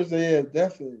 Beavers, yeah,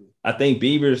 definitely. I think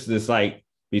Beavers is like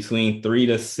between 3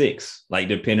 to 6, like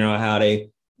depending on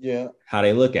Yeah, how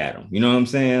they look at them. You know what I'm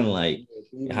saying? Like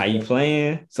yeah, how Beavers you definitely.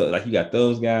 playing. So like you got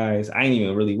those guys. I ain't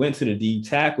even really went to the D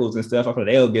tackles and stuff. I thought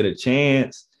they'll get a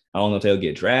chance. I don't know if they'll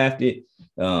get drafted.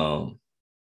 Um,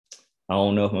 I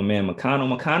don't know if my man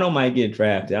McConnell might get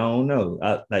drafted. I don't know.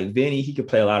 Like Vinny, he could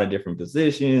play a lot of different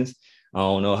positions. I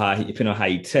don't know how he depending on how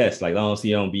he tests. Like, as long as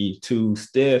he don't be too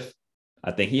stiff,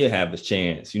 I think he'll have a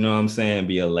chance. You know what I'm saying?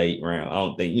 Be a late round. I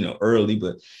don't think, early,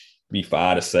 but be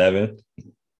 5 to 7.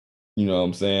 You know what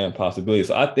I'm saying? Possibility.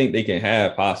 So I think they can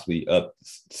have possibly up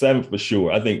 7 for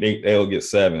sure. I think they'll get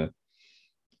 7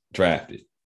 drafted.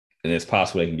 And it's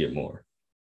possible they can get more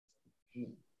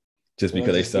just And that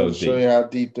because they just goes so to show you deep. how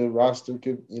deep the roster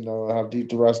could, how deep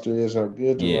the roster is, how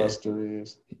good the Yeah. roster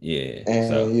is. Yeah. And,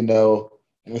 So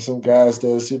there's some guys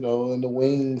that's, in the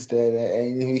wings that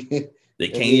ain't they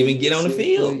that can't we even ain't get even on the seen play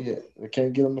field. yet. They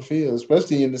can't get on the field,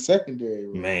 especially in the secondary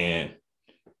room. Man,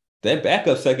 that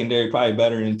backup secondary probably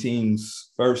better than team's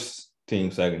first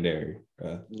team secondary,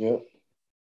 Yep.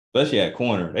 especially at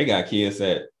corner. They got kids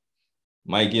that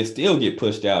might still get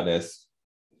pushed out. That's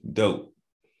dope.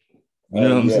 You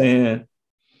know what I'm Yeah. saying?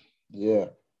 Yeah.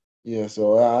 Yeah.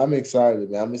 So I'm excited,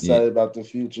 man. I'm Yeah, excited about the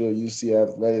future of UC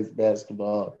athletics,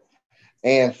 basketball,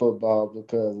 and football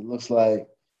because it looks like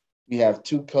we have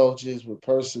two coaches with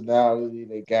personality.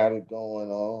 They got it going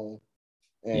on.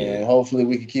 yeah. And hopefully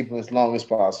we can keep them as long as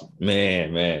possible.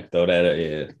 Man, throw that up,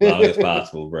 yeah, long as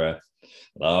possible, bro.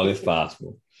 Long as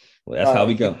possible. Well, that's how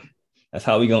we Right. go. That's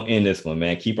how we gonna end this one,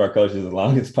 man. Keep our coaches as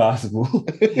long as possible.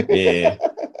 Yeah.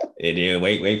 And then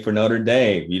wait for Notre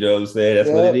Dame. You know what I'm saying? That's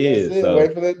what it Yeah, that's is. it. Wait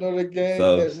So for that Notre game,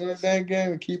 so that Notre Dame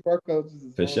game, and keep our coaches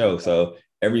as For long as sure. possible. So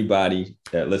everybody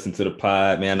that listen to the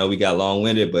pod, man, I know we got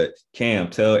long-winded, but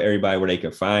Cam, tell everybody where they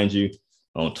can find you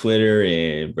on Twitter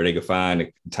and where they can find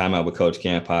the Time Out with Coach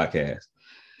Cam podcast.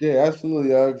 Yeah, absolutely.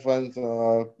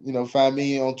 Find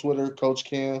me on Twitter, Coach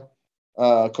Cam,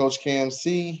 Coach Cam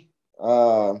C.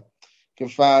 Can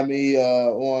find me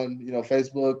on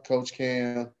Facebook, Coach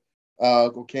Cam,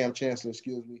 or Cam Chancellor,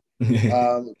 excuse me.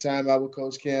 Time Out with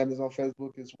Coach Cam is on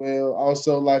Facebook as well.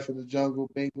 Also, Life in the Jungle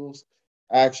Bengals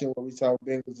action where we talk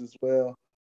Bengals as well.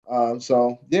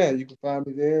 So yeah, you can find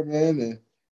me there, man. And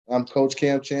I'm Coach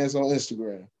Cam Chance on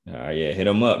Instagram. All right, yeah, hit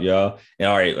them up, y'all. And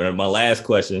all right, my last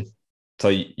question. So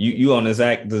you on the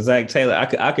Zach Taylor?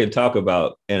 I could talk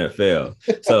about NFL.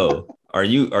 So are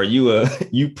you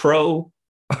you pro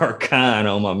or con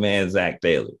on my man Zach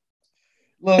Taylor?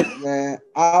 Look, man,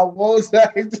 I won't say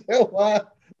why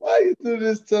you do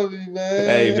this to me,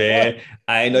 Hey man. Why? man,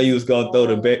 I didn't know you was gonna throw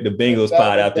the Bengals That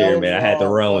pot was out that there, was man. I had to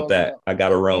wrong. run That with was that. wrong. I got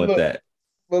to run But with look, that.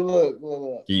 but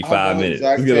look. Give you I five want minutes.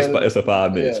 Let's Zach give Taylor us to it's a be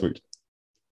 5 minutes. well.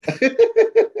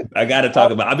 I got to I,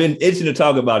 talk about. I've been itching to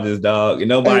talk about this dog, and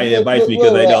hey, nobody look, invites look, me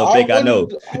because they look. don't think I know.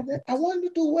 I want him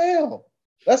to do well.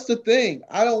 That's the thing.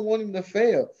 I don't want him to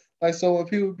fail. Like so, when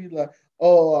people be like,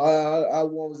 "Oh, I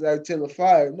want Zach Taylor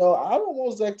fired," no, I don't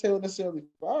want Zach Taylor necessarily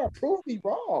fired. Prove me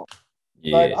wrong.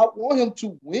 Like Yeah, I want him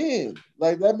to win.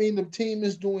 Like that means the team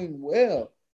is doing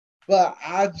well. But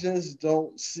I just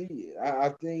don't see it. I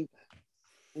think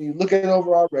when you look at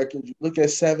overall record, you look at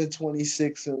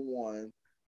 7-26-1.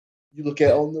 You look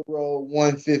at on the road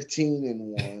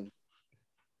 1-15-1.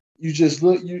 You just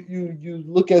look you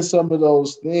look at some of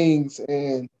those things,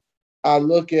 and I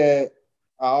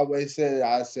always said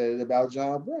I said it about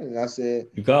John Brennan. I said,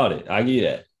 You called it. I give you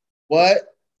that.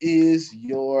 what is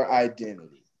your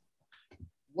identity?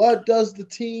 What does the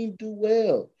team do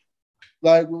well?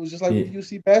 Like it was just like with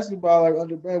UC basketball, like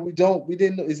under Brennan, we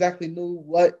didn't exactly know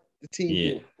what the team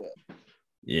did well.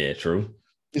 Yeah, true.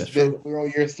 We're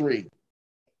on year 3.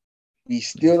 We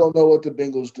still don't know what the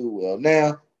Bengals do well.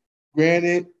 Now,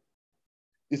 granted,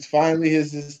 it's finally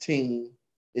his team.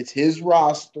 It's his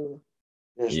roster.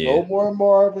 There's no more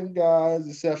Marvin guys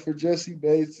except for Jesse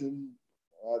Bates and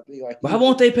I think like. Why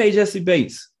won't they pay Jesse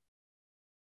Bates?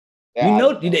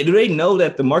 Do they know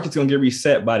that the market's going to get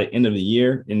reset by the end of the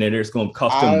year and that it's going to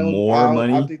cost them more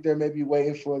money? I think they're maybe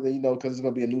waiting for because it's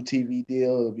going to be a new TV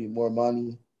deal. It'll be more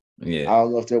money. Yeah. I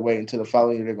don't know if they're waiting until the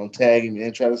following year. They're going to tag him and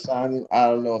then try to sign him. I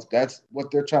don't know if that's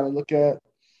what they're trying to look at.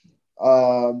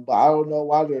 But I don't know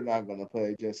why they're not going to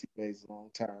play Jesse Bates long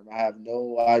term. I have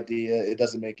no idea. It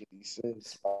doesn't make any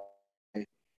sense.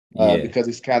 Because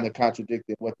it's kind of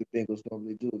contradicting what the Bengals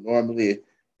normally do. Normally,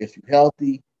 if you're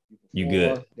healthy, you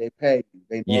good. They pay you.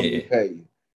 They normally pay you.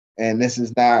 And this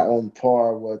is not on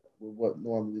par with what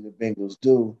normally the Bengals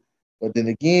do. But then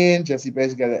again, Jesse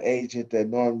Bates got an agent that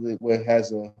normally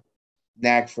has a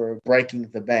knack for breaking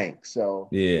the bank. So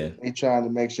they're trying to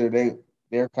make sure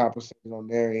they're compensated on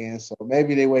their end. So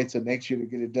maybe they wait till next year to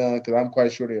get it done because I'm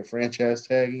quite sure they're franchise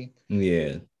tagging.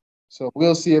 Yeah. So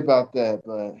we'll see about that.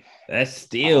 But that's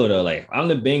still though, like I'm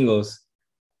the Bengals.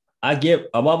 Why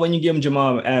wouldn't you give him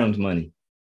Jamal Adams money?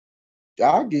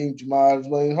 I'll give him Jamal Adams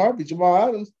money. Harvey, Jamal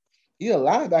Adams, he a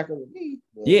linebacker with me.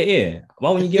 But. Yeah.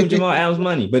 Why wouldn't you give him Jamal Adams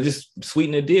money, but just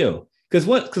sweeten the deal? Because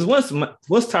once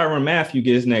Tyrann Mathieu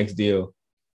gets his next deal,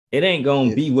 it ain't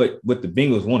gonna be what the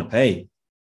Bengals want to pay.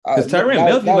 Because Tyrann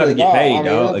Mathieu about to get paid,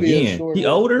 dog. Again, he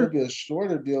older. It'll be a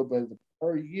shorter deal, but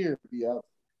per year be out.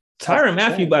 Tyrann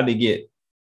Mathieu about to get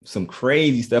some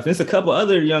crazy stuff. There's a couple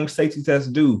other young safeties that's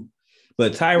due,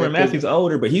 but Tyrann Mathieu's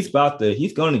older, but he's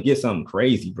going to get something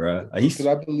crazy, bro. Because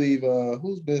I believe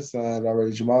who's been signed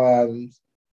already? Jamal Adams.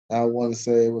 I want to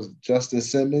say it was Justin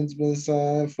Simmons been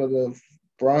signed for the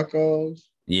Broncos.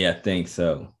 Yeah, I think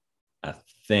so. I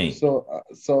think so.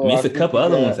 It's a couple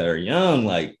other ones that are young.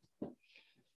 Like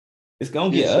it's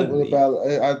gonna get ugly.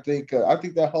 I think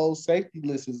that whole safety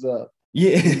list is up.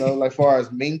 Yeah, like far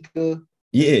as Minka.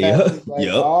 Yeah,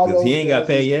 because he ain't got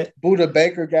paid yet. Buda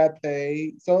Baker got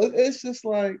paid, so it's just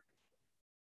like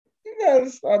you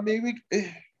gotta. I mean,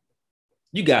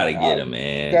 you gotta get him,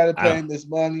 man. You gotta pay him this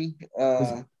money,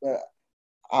 but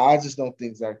I just don't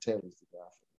think Zach Taylor's the guy.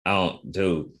 I don't,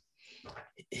 dude.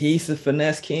 He's the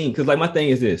finesse king. Because like my thing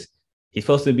is this: he's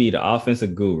supposed to be the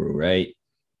offensive guru, right?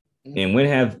 Mm-hmm. And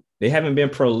when they haven't been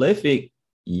prolific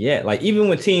yet. Like even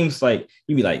when teams like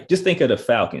you be like, just think of the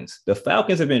Falcons. The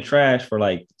Falcons have been trash for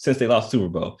like since they lost Super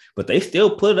Bowl, but they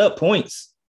still put up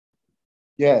points.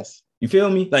 Yes. You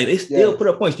feel me? Like they still put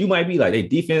up points. You might be like, their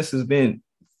defense has been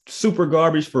super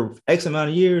garbage for X amount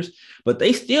of years, but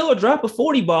they still drop a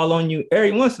 40 ball on you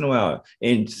every once in a while.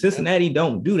 And Cincinnati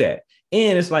don't do that.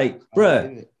 And it's like,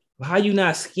 bruh, how you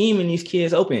not scheming these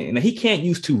kids open? And he can't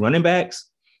use 2 running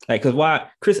backs. Like, because why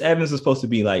Chris Evans is supposed to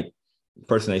be like the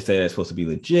person they say that's supposed to be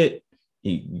legit.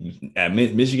 He at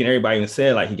Michigan, everybody even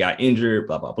said like he got injured,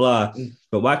 blah, blah, blah.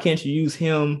 But why can't you use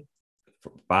him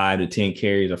for 5 to 10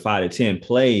 carries or 5 to 10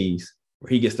 plays where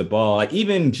he gets the ball? Like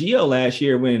even Gio last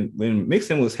year when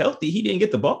Mixon was healthy, he didn't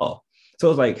get the ball. So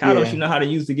it's like, how don't you know how to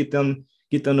use to get them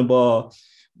the ball?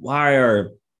 Why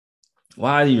are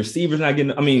the receivers not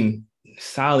getting? I mean,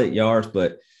 solid yards,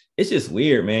 but it's just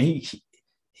weird, man.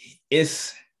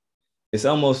 It's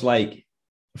almost like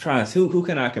I'm trying to who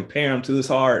can I compare him to? It's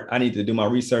hard. I need to do my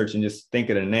research and just think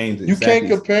of the names. You can't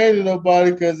compare to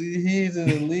nobody because he's in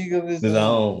the league of his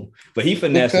own. But he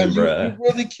finessing, bro. You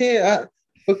really can't.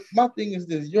 But my thing is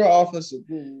this: you're offensive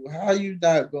guru. How you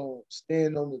not gonna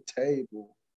stand on the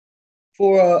table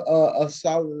for a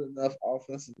solid enough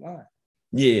offensive line?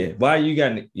 Yeah, why you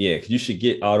got? Yeah, because you should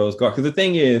get all those guards. Because the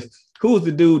thing is, who's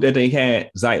the dude that they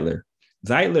had? Zeitler.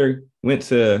 Zeitler went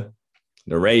to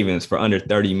the Ravens for under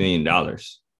 $30 million.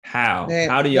 How? Man,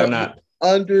 how do y'all not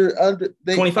under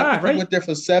 25? Right? Went there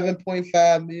for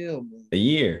 $7.5 million a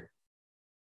year.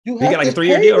 You got like a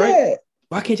 3-year deal, right?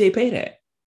 Why can't they pay that?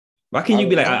 Why can't you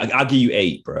be like, I'll give you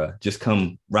 8, bro. Just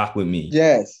come rock with me.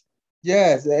 Yes.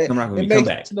 Come rock with me. Come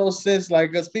back. Makes no sense,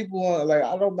 like because people want like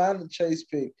I don't mind the Chase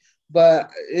pick, but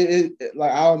it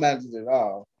like I don't mind it at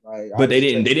all. Like, but they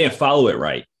didn't follow it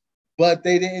right. but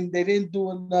they didn't do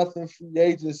enough in free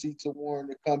agency to warrant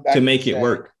to come back to make it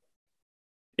work.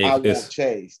 I want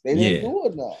Chase. They didn't do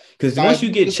enough. Because once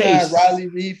you get Chase, Riley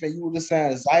Reef, and you would have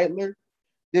signed Zeitler,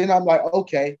 then I'm like,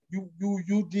 okay, you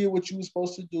did what you were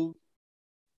supposed to do.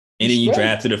 And then you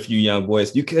drafted a few young boys.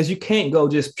 Because you can't go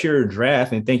just pure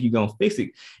draft and think you're gonna fix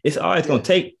it. It's always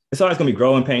gonna be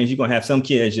growing pains. You're gonna have some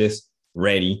kids just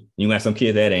ready. You got some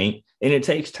kids that ain't, and it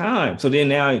takes time. So then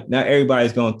now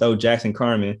everybody's gonna throw Jackson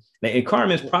Carman. And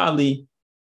Carmen's probably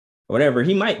whatever.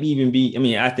 He might even be. I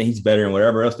mean, I think he's better than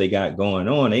whatever else they got going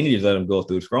on. They need to let him go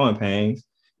through growing pains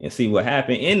and see what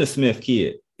happened. And the Smith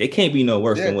kid, it can't be no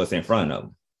worse than what's in front of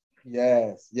him.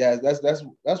 Yes, that's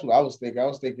what I was thinking. I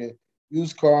was thinking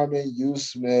use Carman, use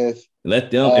Smith.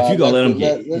 Let them. If you're gonna let them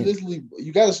get,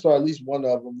 you got to start at least one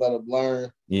of them. Let them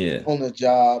learn. Yeah. On the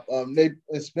job.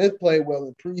 Smith played well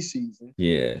in preseason.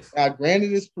 Yeah. Now,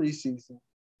 granted, it's preseason,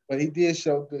 but he did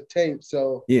show good tape.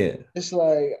 So it's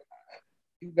like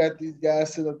you got these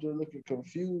guys sit up there looking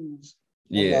confused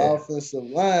on the offensive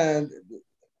line.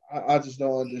 I just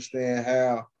don't understand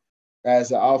how,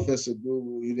 as an offensive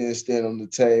guru, you didn't stand on the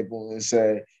table and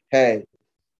say, "Hey,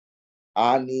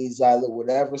 I need Zeitler,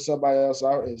 whatever somebody else.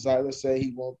 If Zeitler say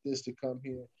he want this to come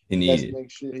here, let's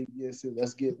make sure he gets it.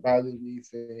 Let's get Riley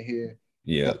Reef in here.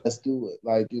 Yeah, let's do it.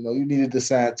 Like, you needed to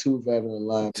sign 2 veteran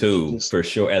linemen. 2 for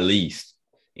sure, at least.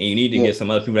 And you need to get some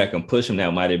other people that can push them.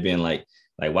 That might have been like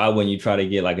why wouldn't you try to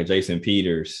get like a Jason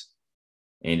Peters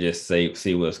and just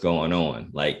see what's going on?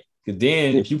 Like,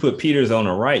 then if you put Peters on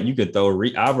the right, you could throw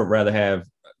I would rather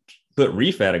put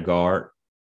Reef at a guard.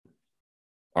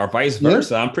 Or vice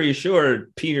versa. I'm pretty sure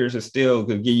Peters is still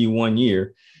could give you 1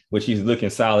 year, which he's looking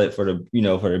solid for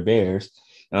the Bears.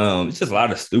 It's just a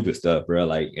lot of stupid stuff, bro.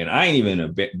 Like, and I ain't even a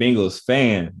Bengals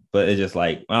fan, but it's just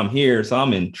like I'm here, so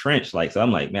I'm entrenched. Like, so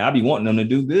I'm like, man, I be wanting them to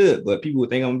do good, but people would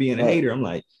think I'm being a hater. I'm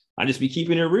like, I just be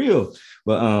keeping it real.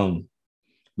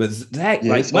 But Zach,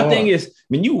 my thing is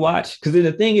when you watch, because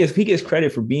the thing is he gets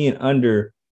credit for being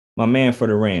under my man for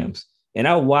the Rams, and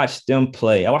I watched them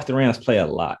play. I watched the Rams play a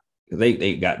lot.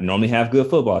 They normally have good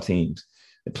football teams.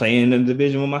 They play in the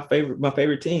division with my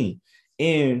favorite team.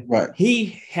 And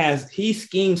he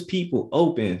schemes people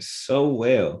open so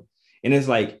well. And it's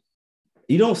like,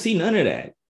 you don't see none of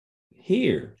that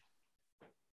here.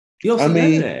 You don't see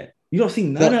none of that. You don't see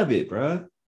none of it, bro.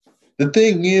 The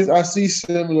thing is, I see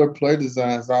similar play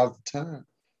designs all the time.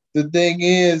 The thing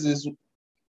is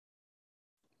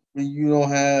when you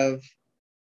don't have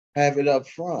it up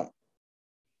front.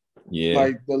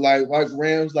 Yeah. Like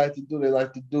Rams like to do. They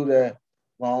like to do that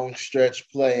long stretch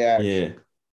play action.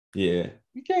 Yeah.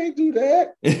 You can't do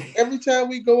that. Every time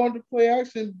we go under play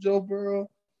action, Joe Burrow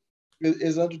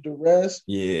is under duress.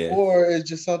 Yeah. Or it's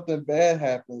just something bad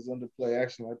happens under play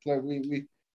action.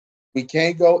 We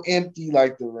can't go empty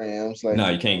like the Rams. No,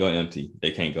 you can't go empty.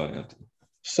 They can't go empty.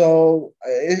 So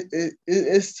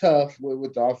it's tough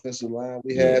with the offensive line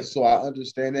we have. So I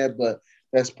understand that, but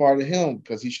that's part of him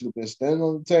because he should have been standing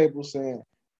on the table saying,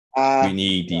 we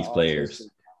need these players.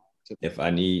 If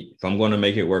I'm going to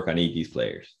make it work, I need these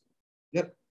players.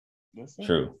 Yep.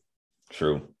 True.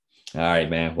 All right,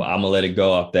 man. Well, I'm going to let it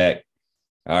go off that.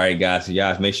 All right, guys. So,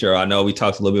 guys, make sure, I know we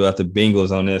talked a little bit about the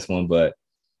Bengals on this one, but,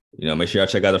 make sure y'all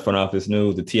check out the Front Office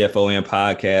News, the TFON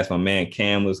podcast. My man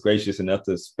Cam was gracious enough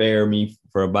to spare me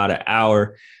for about an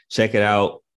hour. Check it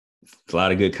out. It's a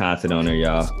lot of good content on there,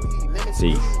 y'all.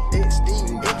 Peace.